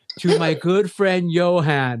guy. To my good friend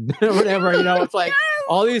Johan, or whatever, it's like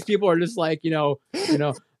all these people are just like,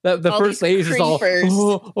 the first lady's just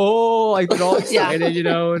all, like they're all excited,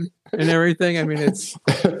 and everything. I mean, it's.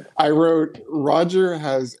 I wrote, Roger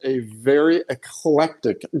has a very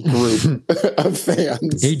eclectic group of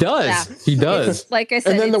fans. He does. He does. It's, like I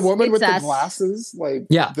said, and then the woman with us. the glasses, like,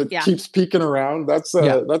 that Yeah. keeps peeking around. That's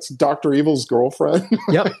Dr. Evil's girlfriend.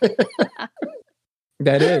 Yep.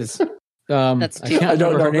 That is. That's I can't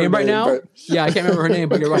remember her name right now. But... I can't remember her name,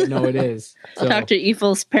 but you're right. No, it is. So. Dr.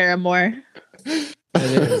 Evil's paramour. is.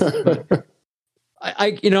 But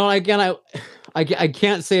I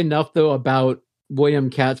can't say enough though about William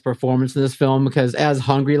Katt's performance in this film, because as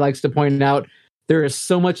Hungry likes to point out, there is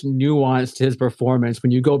so much nuance to his performance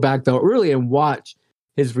when you go back though really and watch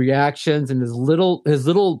his reactions and his little I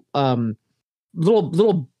don't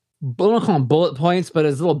call them bullet points, but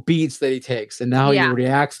his little beats that he takes and how he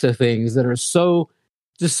reacts to things that are so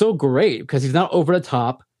great, because he's not over the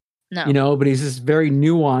top. No. But he's just very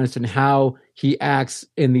nuanced in how he acts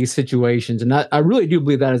in these situations. And I really do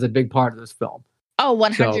believe that is a big part of this film. Oh,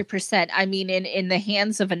 100%. I mean, in the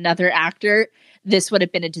hands of another actor, this would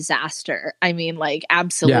have been a disaster. I mean, like,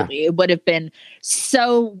 absolutely. Yeah. It would have been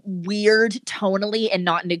so weird tonally and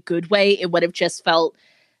not in a good way. It would have just felt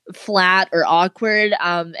flat or awkward.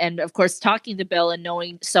 And of course, talking to Bill and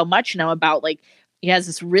knowing so much now about, like, he has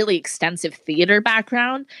this really extensive theater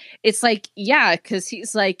background. It's like, yeah, because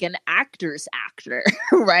he's like an actor's actor,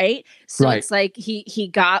 right? So it's like he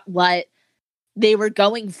got what they were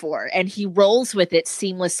going for, and he rolls with it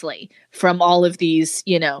seamlessly from all of these,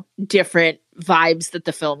 different vibes that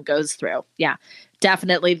the film goes through. Yeah,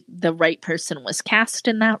 definitely the right person was cast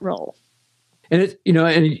in that role. And it's,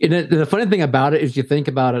 and the funny thing about it is, you think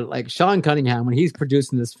about it, like Sean Cunningham, when he's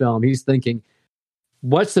producing this film, he's thinking,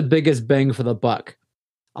 what's the biggest bang for the buck?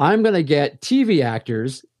 I'm going to get TV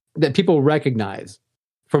actors that people recognize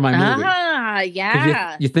for my movie.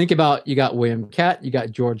 Yeah. You think about, you got William Katt, you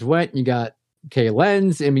got George Wendt, you got Kay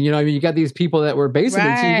Lenz. I mean, you got these people that were basically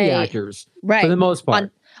TV actors for the most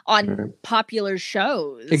part. On popular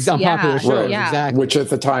shows. Popular shows, exactly. Which at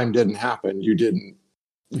the time didn't happen. You didn't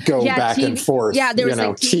go back and forth. Yeah, there was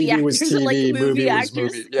like TV was TV, like movie actors.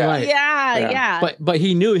 was movie. Yeah. But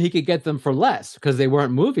he knew he could get them for less because they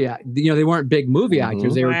weren't they weren't big movie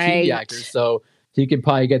actors. They were TV actors. So he could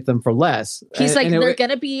probably get them for less. He's they're going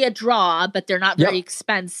to be a draw, but they're not very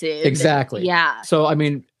expensive. Exactly. Yeah. So, I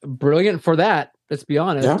mean, brilliant for that. Let's be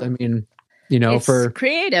honest. Yeah. I mean, it's for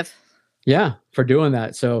creative. Yeah, for doing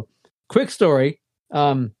that. So, quick story.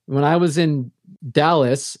 When I was in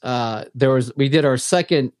Dallas, we did our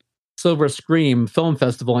second Silver Scream Film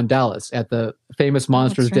Festival in Dallas at the Famous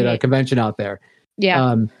Monsters did a convention out there.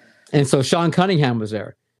 Yeah. And so Sean Cunningham was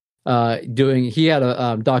there he had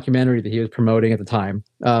a documentary that he was promoting at the time.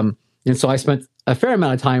 And so I spent a fair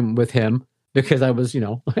amount of time with him because I was,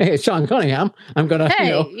 hey, Sean Cunningham, I'm going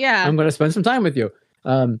to spend some time with you.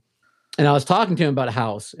 And I was talking to him about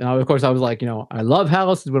House. And of course I was like, I love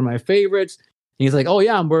House. It's one of my favorites. And he's like, oh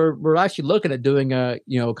yeah, we're actually looking at doing kind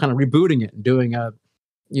of rebooting it and doing a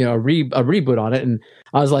reboot on it. And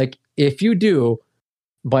I was like, if you do,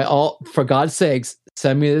 for God's sakes,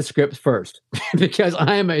 send me the script first because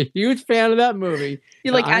I am a huge fan of that movie.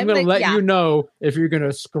 You're like, I'm going to let you know if you're going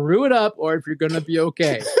to screw it up or if you're going to be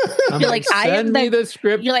okay. You're like, send me the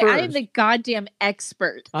script. You're like, first. I am the goddamn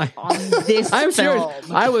expert on this I'm film. Serious.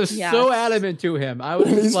 I was so adamant to him. I was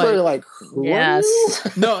he's like,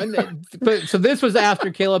 yes. No, but so this was after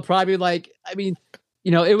Caleb probably it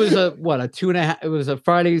was a 2.5. It was a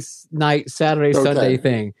Friday night, Saturday, Sunday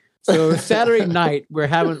thing. So Saturday night, we're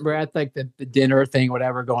at like the dinner thing,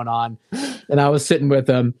 whatever going on, and I was sitting with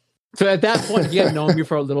him. So at that point, he had known me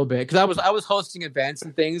for a little bit because I was hosting events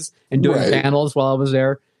and things and doing panels while I was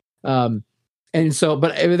there. And so,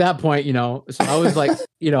 but at that point, so I was like,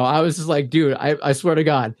 I was just like, dude, I swear to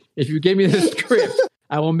God, if you give me this script,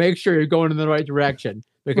 I will make sure you're going in the right direction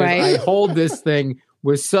because I hold this thing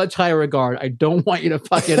with such high regard. I don't want you to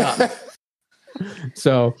fuck it up.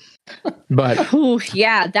 So, but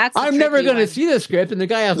that's. I'm never going to see the script, and the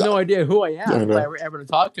guy has no idea who I am if I were ever to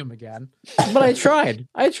talk to him again. But I tried.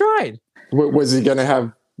 Was he going to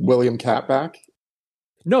have William Katt back?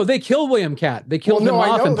 No, they killed William Katt. They killed him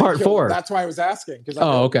off in part 4. That's why I was asking.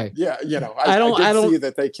 Okay. Yeah, I did see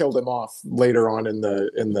that they killed him off later on in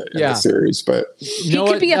the series, but he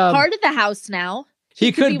could be a part of the house now.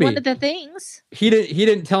 He could be one of the things. He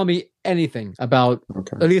didn't tell me anything about.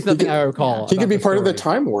 At least nothing I recall. He could be part of the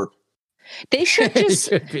time warp. They should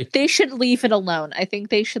they should leave it alone. I think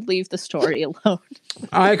they should leave the story alone.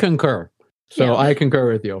 I concur. So I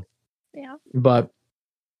concur with you. Yeah. But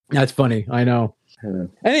that's funny. I know. Yeah.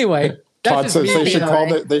 Anyway, Todd says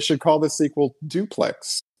they should call the sequel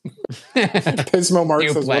Duplex. Pismo Mark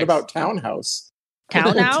says, what about Townhouse?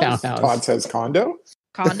 Townhouse? Todd says Condo.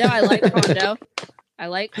 Condo. I like Condo. I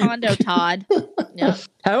like Condo, Todd. Yeah.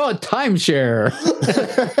 How about Timeshare?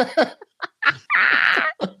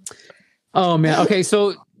 Oh man. Okay,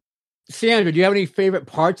 so Sandra, do you have any favorite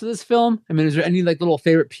parts of this film? I mean, is there any like little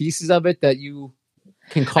favorite pieces of it that you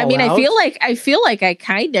can call out? I feel like I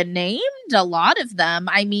kind of named a lot of them.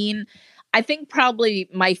 I mean, I think probably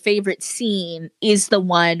my favorite scene is the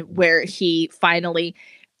one where he finally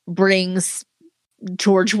brings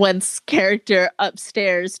George Wentz's character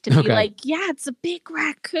upstairs to be like, yeah, it's a big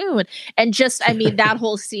raccoon. And just, I mean, that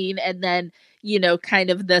whole scene, and then, you know,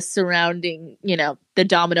 kind of the surrounding, you know, the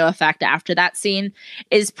domino effect after that scene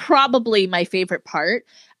is probably my favorite part.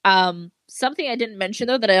 Something I didn't mention,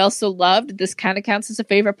 though, that I also loved, this kind of counts as a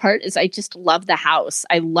favorite part, is I just love the house.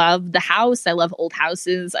 I love the house. I love old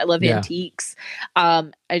houses. I love antiques.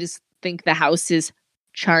 I just think the house is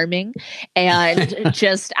charming and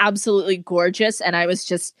just absolutely gorgeous. And I was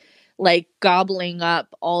just like gobbling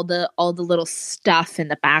up all the little stuff in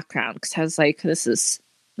the background because I was like, this is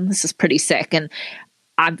pretty sick. And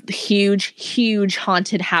I'm a huge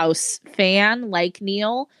haunted house fan like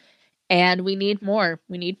Neil. And we need more.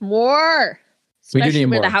 We need more. Especially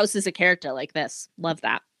where the house is a character like this. Love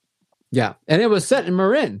that. Yeah. And it was set in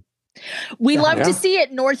Marin. We love to see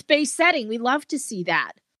it North Bay setting. We love to see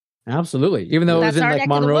that. Absolutely. Even though it was in like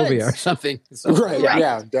Monrovia or something. So,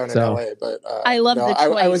 right. Down in LA. But I love the choice.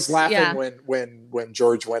 I was laughing when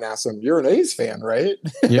George Wendt asked him, "You're an A's fan, right?"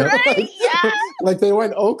 Yeah. Right? Yeah. Like they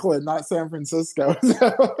went Oakland, not San Francisco.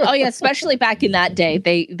 Oh yeah, especially back in that day.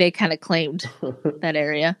 They kind of claimed that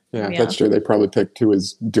area. Yeah, that's true. They probably picked who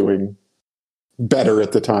was doing better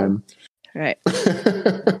at the time. Right.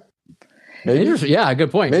 Maybe. Yeah, good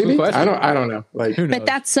point. Maybe. Good I don't know. Like, but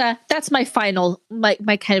that's my final my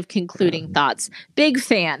kind of concluding thoughts. Big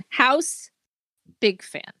fan. House, big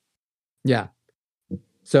fan. Yeah.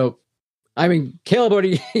 So, I mean, Caleb,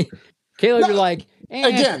 you're like,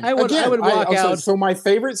 again, I would walk out. So my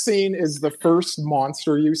favorite scene is the first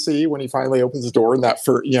monster you see when he finally opens the door, and that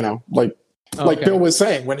for like Bill was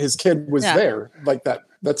saying, when his kid was there, like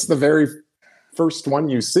that's the very first one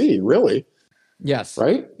you see, really. Yes.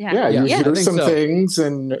 Right? Yeah. You hear some things,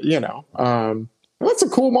 and that's a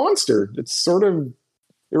cool monster. It's sort of,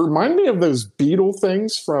 it reminded me of those beetle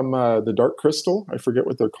things from the Dark Crystal. I forget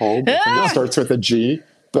what they're called. I think it starts with a G.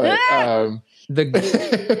 But I know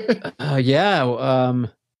what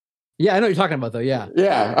you're talking about, though. Yeah.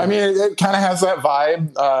 Yeah. I mean, it kind of has that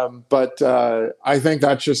vibe. But I think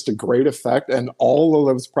that's just a great effect, and all of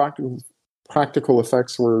those practical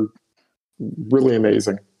effects were really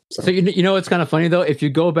amazing. So you know it's kind of funny though, if you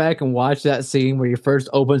go back and watch that scene where he first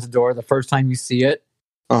opens the door the first time you see it,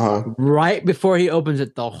 right before he opens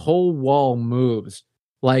it, the whole wall moves.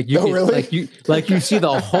 Like you you see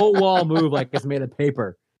the whole wall move like it's made of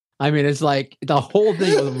paper. I mean, it's like the whole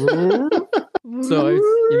thing goes. So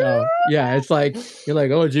it's like you're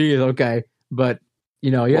like, oh geez, okay, but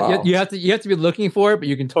you have to be looking for it, but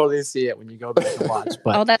you can totally see it when you go back and watch.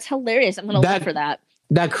 But that's hilarious. I'm gonna look for that.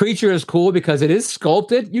 That creature is cool because it is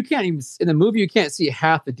sculpted. You can't even in the movie. You can't see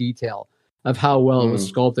half the detail of how well it was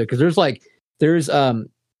sculpted because there's on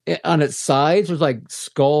its sides there's like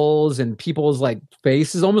skulls and people's like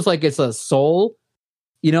faces, almost like it's a soul.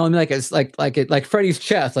 You know, I mean, like it's like Freddy's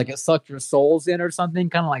chest, like it sucked your souls in or something,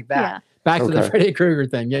 kind of like that. Yeah. Back to the Freddy Krueger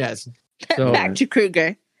thing. Yes. So, back to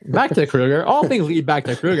Krueger. Back to Krueger. All things lead back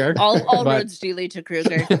to Krueger. All roads do lead to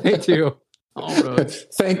Krueger. They do. All roads.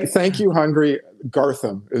 Thank you, Hungry.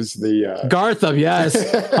 Gartham is the Gartham,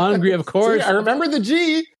 yes. Hungry, of course. See, I remember the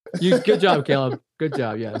G. Good job, Caleb. Good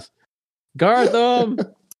job, yes. Gartham.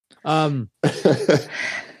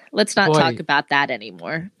 Let's not talk about that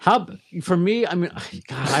anymore. For me, I mean,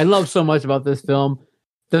 God, I love so much about this film.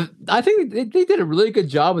 I think they did a really good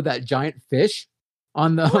job with that giant fish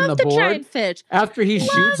on the board. Giant fish. After he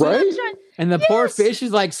shoots it. And the poor fish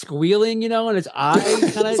is like squealing, and its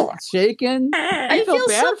eyes kind of shaking. I feel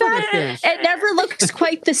so bad. It never looks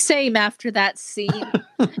quite the same after that scene.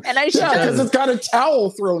 And because it's got a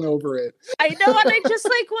towel thrown over it. I know, and I just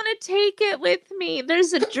like want to take it with me.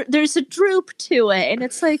 There's a droop to it, and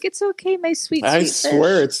it's like, it's okay, my sweet. I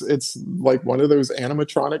swear, it's like one of those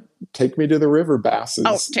animatronic "Take Me to the River" basses.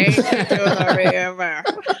 Oh, take me to the river,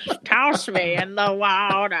 toss me in the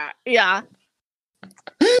water. Yeah.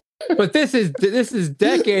 But this is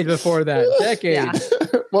decades before that. Decades.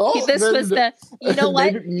 Yeah. Well, this was the. You know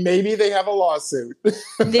what? Maybe they have a lawsuit.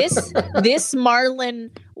 This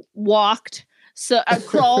marlin walked,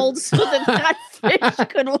 crawled so that fish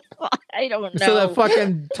could walk. I don't know. So the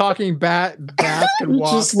fucking talking bass can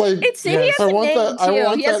walk. Just like I want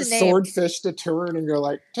that swordfish to turn and go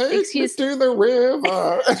like, take me to the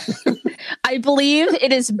river. I believe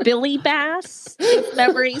it is Billy Bass, if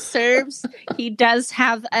memory serves. He does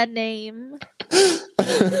have a name.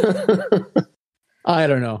 I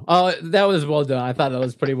don't know. Oh, that was well done. I thought that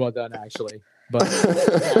was pretty well done, actually. But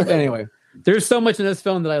anyway, there's so much in this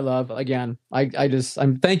film that I love. Again,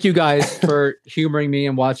 I'm thank you guys for humoring me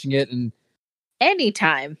and watching it. And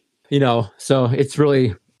anytime. So it's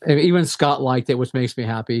really, even Scott liked it, which makes me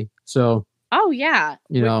happy. So, oh yeah,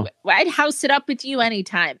 I'd house it up with you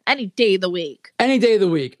anytime, any day of the week. Any day of the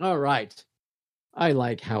week. All right. I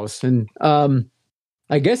like House, and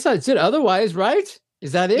I guess that's it. Otherwise, right?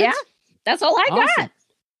 Is that it? Yeah, that's all I got.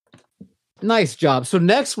 Nice job. So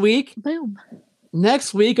next week, boom.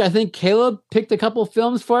 Next week, I think Caleb picked a couple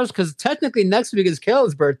films for us because technically next week is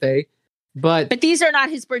Caleb's birthday, but these are not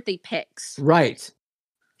his birthday picks. Right.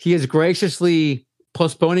 He is graciously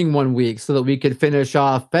postponing 1 week so that we could finish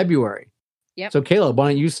off February. Yep. So Caleb, why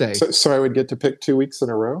don't you say? So I would get to pick 2 weeks in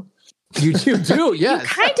a row? You do, yes. You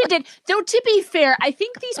kind of did. Though, to be fair, I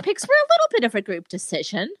think these picks were a little bit of a group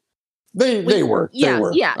decision. They were. Yeah, they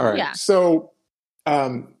were. yeah, All right. yeah. So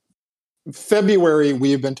February,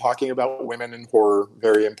 we've been talking about women in horror,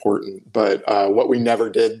 very important. But what we never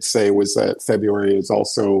did say was that February is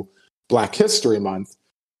also Black History Month.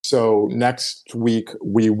 So next week,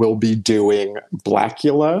 we will be doing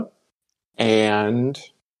Blackula and...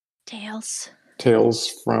 Tales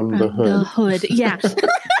from the Hood. The Hood, yeah.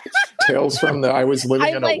 Tales from I was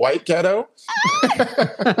living in a white ghetto.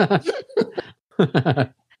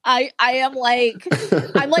 I'm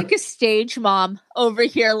like a stage mom over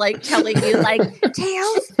here, like telling you, like,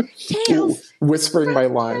 tales, whispering my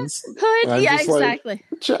lines. Hood, yeah, exactly.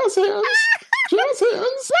 Like, jazz hands.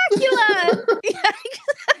 Dracula. Yeah,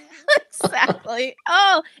 exactly.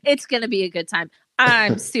 Oh, it's gonna be a good time.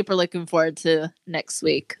 I'm super looking forward to next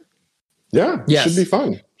week. Yeah, yes. Should be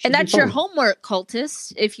fun. And that's your homework,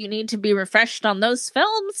 cultists. If you need to be refreshed on those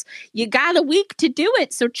films, you got a week to do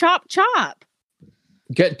it. So chop.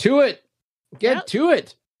 Get to it. To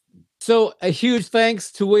it. So a huge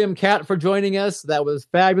thanks to William Katt for joining us. That was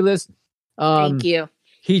fabulous. Thank you.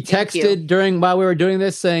 He texted while we were doing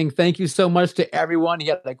this saying, thank you so much to everyone. He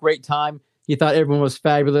had a great time. He thought everyone was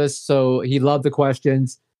fabulous. So he loved the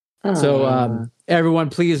questions. So everyone,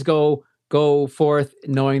 please go forth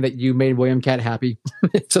knowing that you made William Katt happy.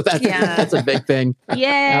 So that's a big thing. Yay.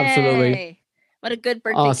 Absolutely. What a good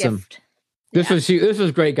birthday gift. This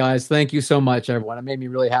was great, guys. Thank you so much, everyone. It made me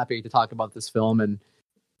really happy to talk about this film and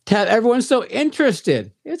to have everyone so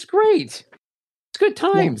interested. It's great. It's good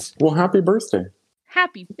times. Well, happy birthday.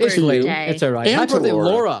 Happy birthday. It's all right. And happy birthday,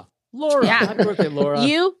 Laura. Laura. Yeah. Happy birthday, Laura.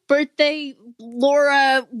 You, birthday,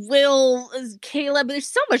 Laura, Will, Caleb. There's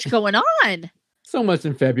so much going on. So much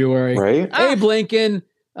in February. Right? Abe Lincoln,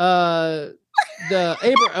 what's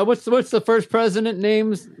the first president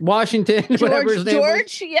names? Washington, whatever his name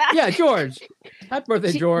George, was. Yeah, George. Happy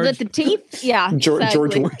birthday, George. With the teeth, yeah. George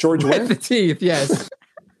with the teeth, yes.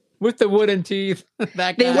 With the wooden teeth.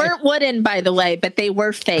 That guy. They weren't wooden, by the way, but they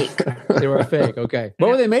were fake. They were fake, okay. What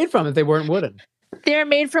were they made from if they weren't wooden? They're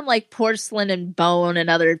made from like porcelain and bone and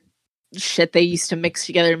other shit they used to mix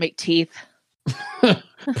together to make teeth.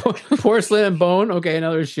 Porcelain and bone? Okay,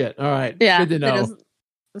 another shit. All right. Yeah. Good to know.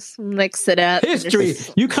 Just mix it up. History.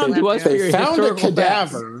 You come to us for your They found a historical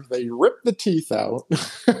cadaver. facts. They ripped the teeth out.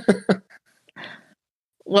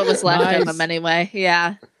 What was left of them anyway?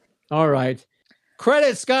 Yeah. All right.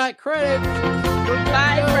 Credit, Scott. Credit.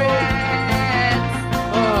 Bye, friends.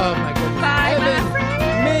 Oh, my goodness. Bye, Evan, my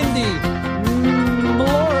friends. Mindy,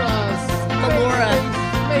 Laura,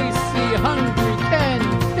 Macy, Hungry, Ken,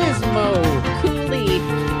 Pismo, Cooley,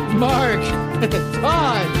 Mark,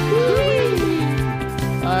 Todd,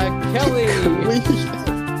 Kelly.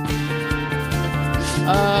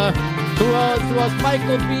 Who else?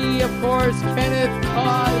 Michael B, of course, Kenneth,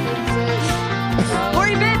 Todd,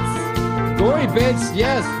 Gory Bits,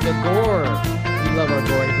 yes, the gore. We love our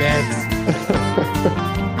gory bits.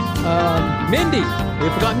 Mindy, we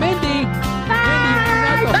forgot Mindy.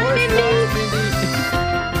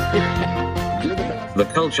 The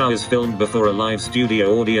Culture is filmed before a live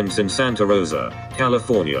studio audience in Santa Rosa,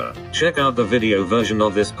 California. Check out the video version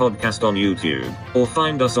of this podcast on YouTube, or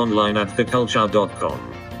find us online at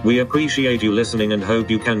theculture.com. We appreciate you listening and hope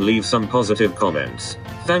you can leave some positive comments.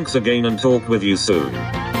 Thanks again and talk with you soon.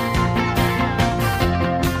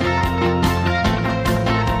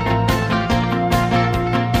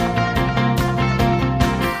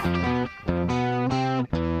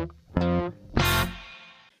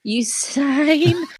 You sign